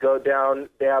and they go down,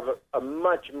 they have a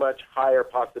much, much higher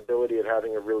possibility of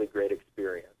having a really great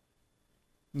experience.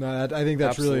 No, I think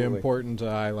that's really Absolutely. important to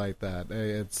highlight that.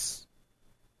 It's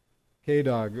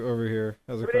K-Dog over here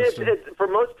has a I mean, question. it's, for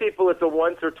most people, it's a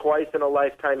once or twice in a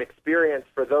lifetime experience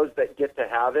for those that get to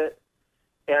have it.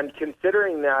 And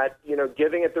considering that,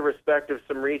 giving it the respect of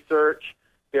some research,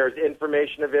 there's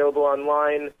information available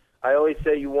online. I always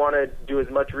say you want to do as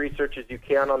much research as you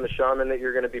can on the shaman that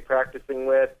you're going to be practicing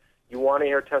with. You want to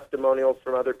hear testimonials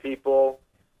from other people.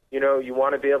 You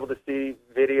want to be able to see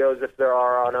videos if there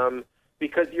are on them,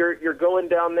 because you're going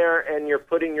down there and you're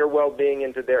putting your well-being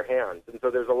into their hands. And so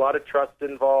there's a lot of trust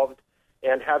involved,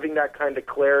 and having that kind of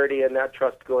clarity and that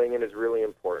trust going in is really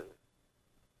important.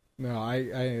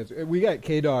 No, we got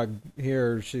K-Dog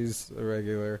here. She's a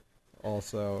regular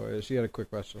also. She had a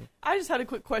quick question. I just had a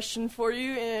quick question for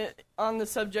you on the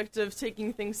subject of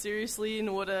taking things seriously and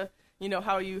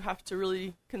how you have to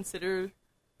really consider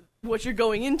what you're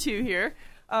going into here.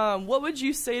 What would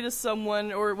you say to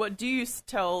someone, or what do you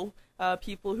tell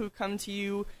people who come to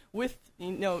you with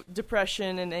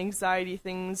depression and anxiety,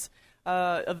 things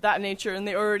of that nature, and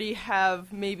they already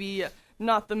have maybe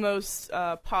not the most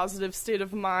positive state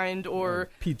of mind, or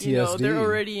PTSD. They're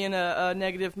already in a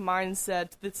negative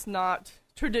mindset that's not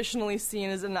traditionally seen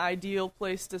as an ideal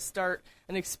place to start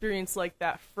an experience like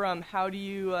that from? How do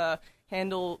you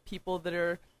handle people that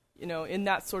are in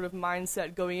that sort of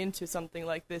mindset going into something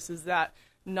like this? Is that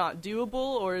not doable,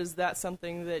 or is that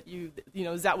something that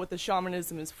is that what the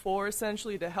shamanism is for,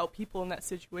 essentially, to help people in that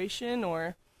situation?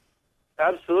 Or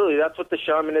Absolutely, that's what the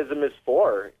shamanism is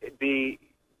for. The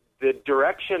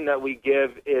direction that we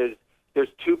give is there's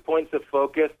 2 points of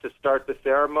focus to start the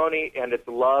ceremony, and it's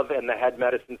love and the head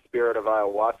medicine spirit of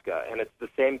ayahuasca. And it's the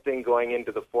same thing going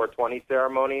into the 420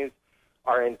 ceremonies.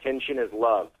 our intention is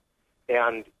love.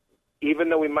 And even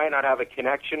though we might not have a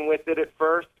connection with it at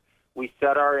first, we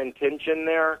set our intention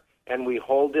there and we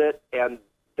hold it, and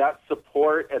that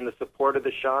support and the support of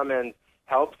the shamans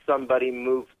helps somebody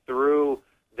move through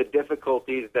the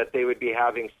difficulties that they would be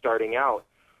having starting out.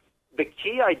 The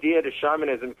key idea to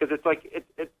shamanism, because it's like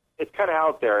it's kind of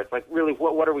out there. It's like, really,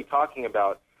 what are we talking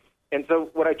about? And so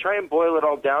what I try and boil it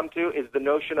all down to is the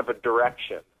notion of a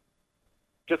direction.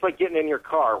 Just like getting in your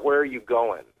car, where are you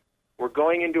going? We're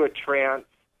going into a trance.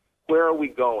 Where are we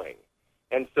going?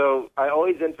 And so I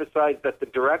always emphasize that the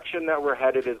direction that we're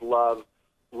headed is love.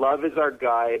 Love is our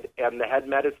guide, and the head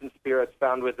medicine spirits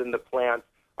found within the plants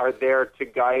are there to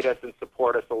guide us and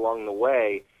support us along the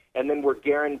way. And then we're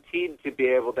guaranteed to be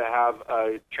able to have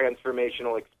a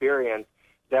transformational experience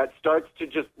that starts to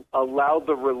just allow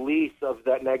the release of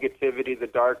that negativity, the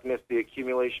darkness, the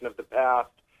accumulation of the past,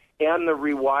 and the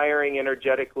rewiring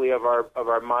energetically of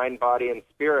our mind, body, and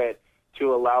spirit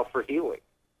to allow for healing.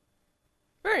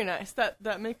 Very nice.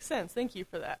 That makes sense. Thank you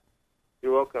for that.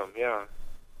 You're welcome, yeah.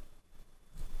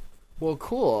 Well,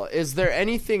 cool. Is there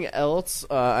anything else?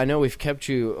 I know we've kept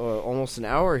you almost an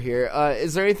hour here.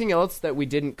 Is there anything else that we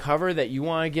didn't cover that you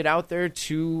want to get out there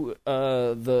to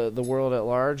the world at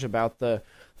large about the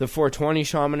 420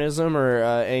 shamanism or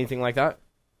anything like that?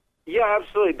 Yeah,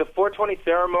 absolutely. The 420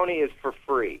 ceremony is for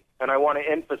free, and I want to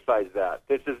emphasize that.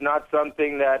 This is not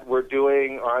something that we're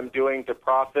doing or I'm doing to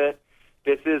profit.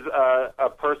 This is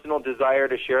a personal desire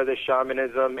to share this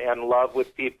shamanism and love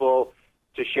with people,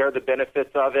 to share the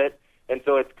benefits of it. And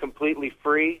so it's completely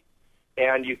free,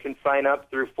 and you can sign up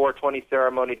through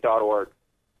 420ceremony.org.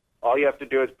 All you have to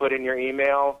do is put in your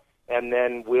email, and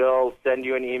then we'll send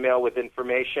you an email with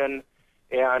information.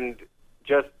 And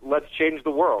just let's change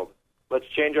the world. Let's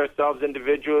change ourselves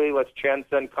individually. Let's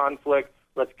transcend conflict.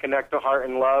 Let's connect to heart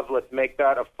and love. Let's make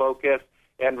that a focus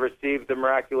and receive the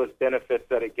miraculous benefits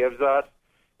that it gives us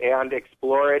and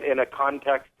explore it in a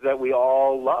context that we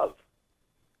all love.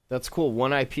 That's cool.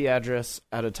 One IP address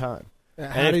at a time.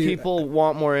 And if people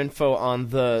want more info on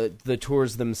the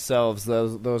tours themselves,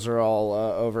 those are all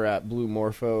over at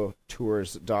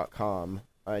bluemorphotours.com.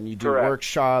 And you do Correct.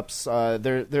 workshops.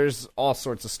 There's all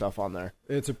sorts of stuff on there.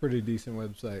 It's a pretty decent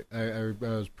website. I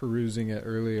was perusing it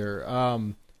earlier.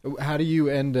 How do you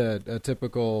end a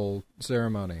typical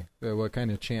ceremony? What kind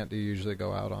of chant do you usually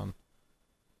go out on?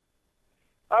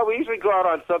 We usually go out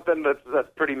on something that's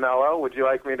pretty mellow. Would you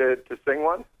like me to sing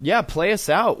one? Yeah, play us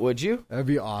out, would you? That'd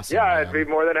be awesome. Yeah, man. I'd be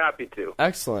more than happy to.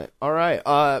 Excellent. All right.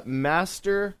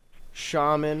 Master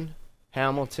Shaman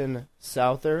Hamilton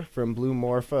Souther from Blue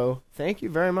Morpho. Thank you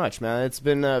very much, man. It's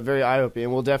been very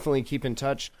eye-opening. We'll definitely keep in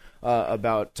touch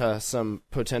about some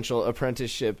potential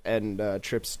apprenticeship and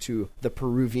trips to the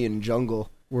Peruvian jungle.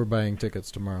 We're buying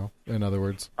tickets tomorrow, in other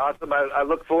words. Awesome. I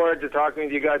look forward to talking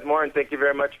with you guys more, and thank you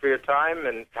very much for your time,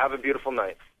 and have a beautiful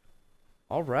night.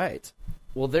 All right.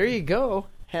 Well, there you go.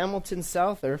 Hamilton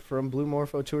Souther from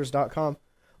BlueMorphoTours.com.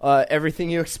 Everything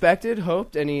you expected,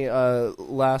 hoped? Any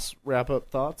last wrap-up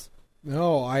thoughts?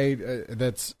 No,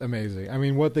 that's amazing. I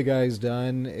mean, what the guy's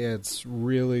done, it's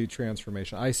really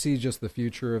transformational. I see just the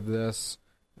future of this,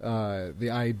 the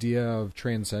idea of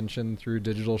transcension through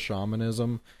digital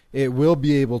shamanism. It will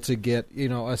be able to get,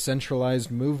 a centralized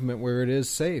movement where it is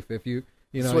safe. If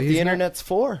That's what the internet's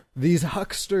for. These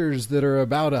hucksters that are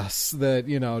about us that,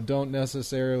 don't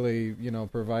necessarily,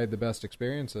 provide the best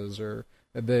experiences, or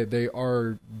they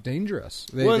are dangerous.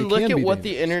 And look at what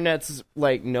the internet's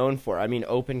known for. I mean,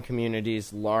 open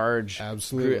communities, large.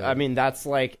 Absolutely. I mean, that's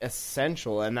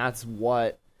essential, and that's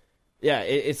what. Yeah,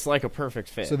 it's like a perfect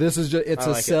fit. So this is just—it's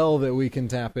a cell that we can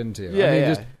tap into.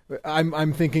 Yeah,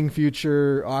 I'm thinking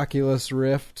future Oculus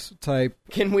Rift type.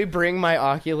 Can we bring my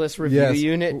Oculus review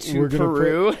unit to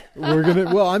Peru? We're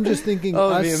gonna. Well, I'm just thinking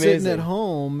us sitting amazing. at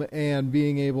home and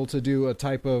being able to do a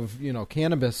type of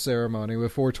cannabis ceremony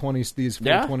with 420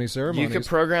 ceremonies. You could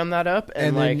program that up,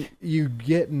 and then you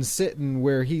get and sitting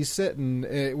where he's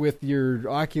sitting with your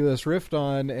Oculus Rift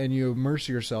on, and you immerse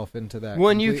yourself into that. Well,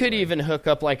 and you could even hook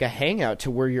up a hangout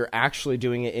to where you're actually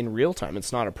doing it in real time.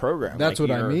 It's not a program. That's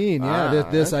what I mean. Yeah,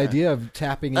 this idea of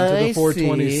tapping into the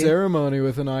 420 ceremony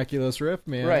with an Oculus Rift,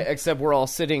 man. Right, except we're all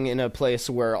sitting in a place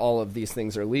where all of these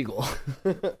things are legal.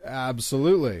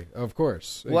 Absolutely, of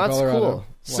course. Well, that's Colorado, cool.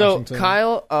 Washington. So,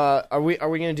 Kyle, are we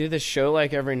going to do this show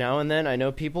every now and then? I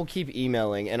know people keep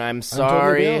emailing, and I'm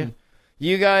sorry. totally down.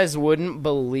 You guys wouldn't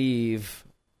believe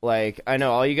Like, I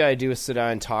know all you gotta do is sit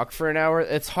down and talk for an hour.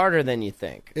 It's harder than you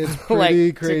think. It's pretty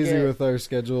Like, crazy get- with our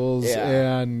schedules,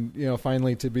 Yeah. and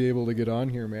finally to be able to get on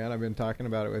here, man. I've been talking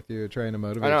about it with you, trying to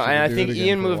motivate. I know, you to and I do think it again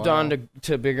Ian for a moved while. on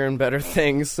to bigger and better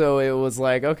things, so it was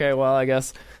like, okay, well, I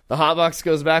guess the hotbox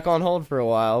goes back on hold for a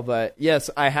while. But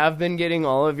yes, I have been getting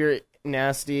all of your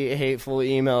nasty, hateful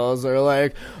emails. They're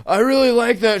like, I really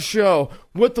like that show.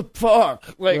 What the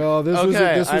fuck? Like, Well, this was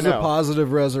okay, a I know.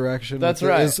 positive resurrection. That's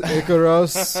with right.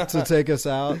 Icaros to take us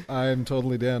out. I'm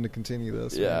totally down to continue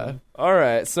this. Yeah. man. All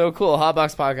right. So cool.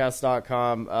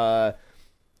 Hotboxpodcast.com.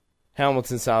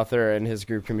 Hamilton Souther and his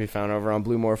group can be found over on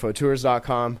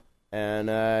BlueMorphoTours.com. And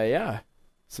yeah,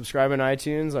 subscribe on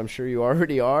iTunes. I'm sure you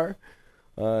already are.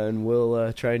 And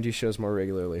we'll try and do shows more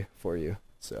regularly for you.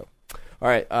 So, all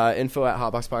right. Info at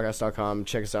hotboxpodcast.com.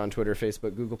 Check us out on Twitter,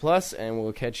 Facebook, Google+, and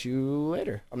we'll catch you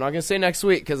later. I'm not going to say next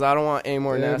week because I don't want any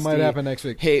more It nasty, might happen next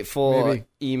week. hateful Maybe.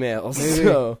 emails. Maybe.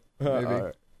 So, Maybe. all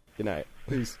right. Good night.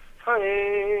 Peace.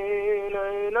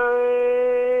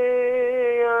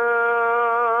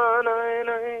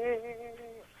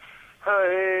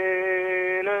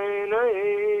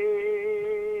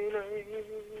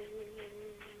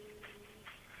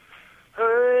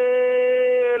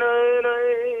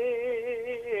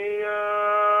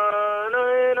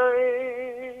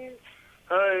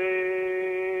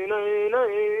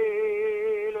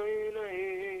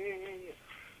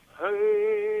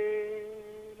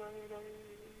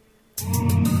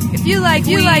 If you like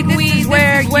this is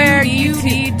where you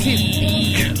need to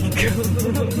be.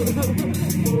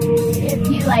 If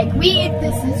you like weed,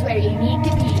 this is where you need to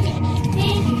be.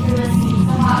 Thank you for listening to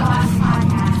the Hotbox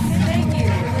Podcast. Thank you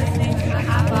for listening to the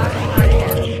Hotbox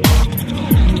Podcast.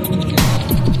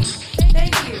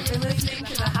 Thank you for listening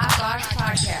to the Hotbox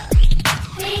Podcast.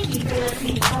 Thank you for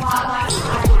listening to the Hotbox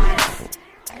Podcast.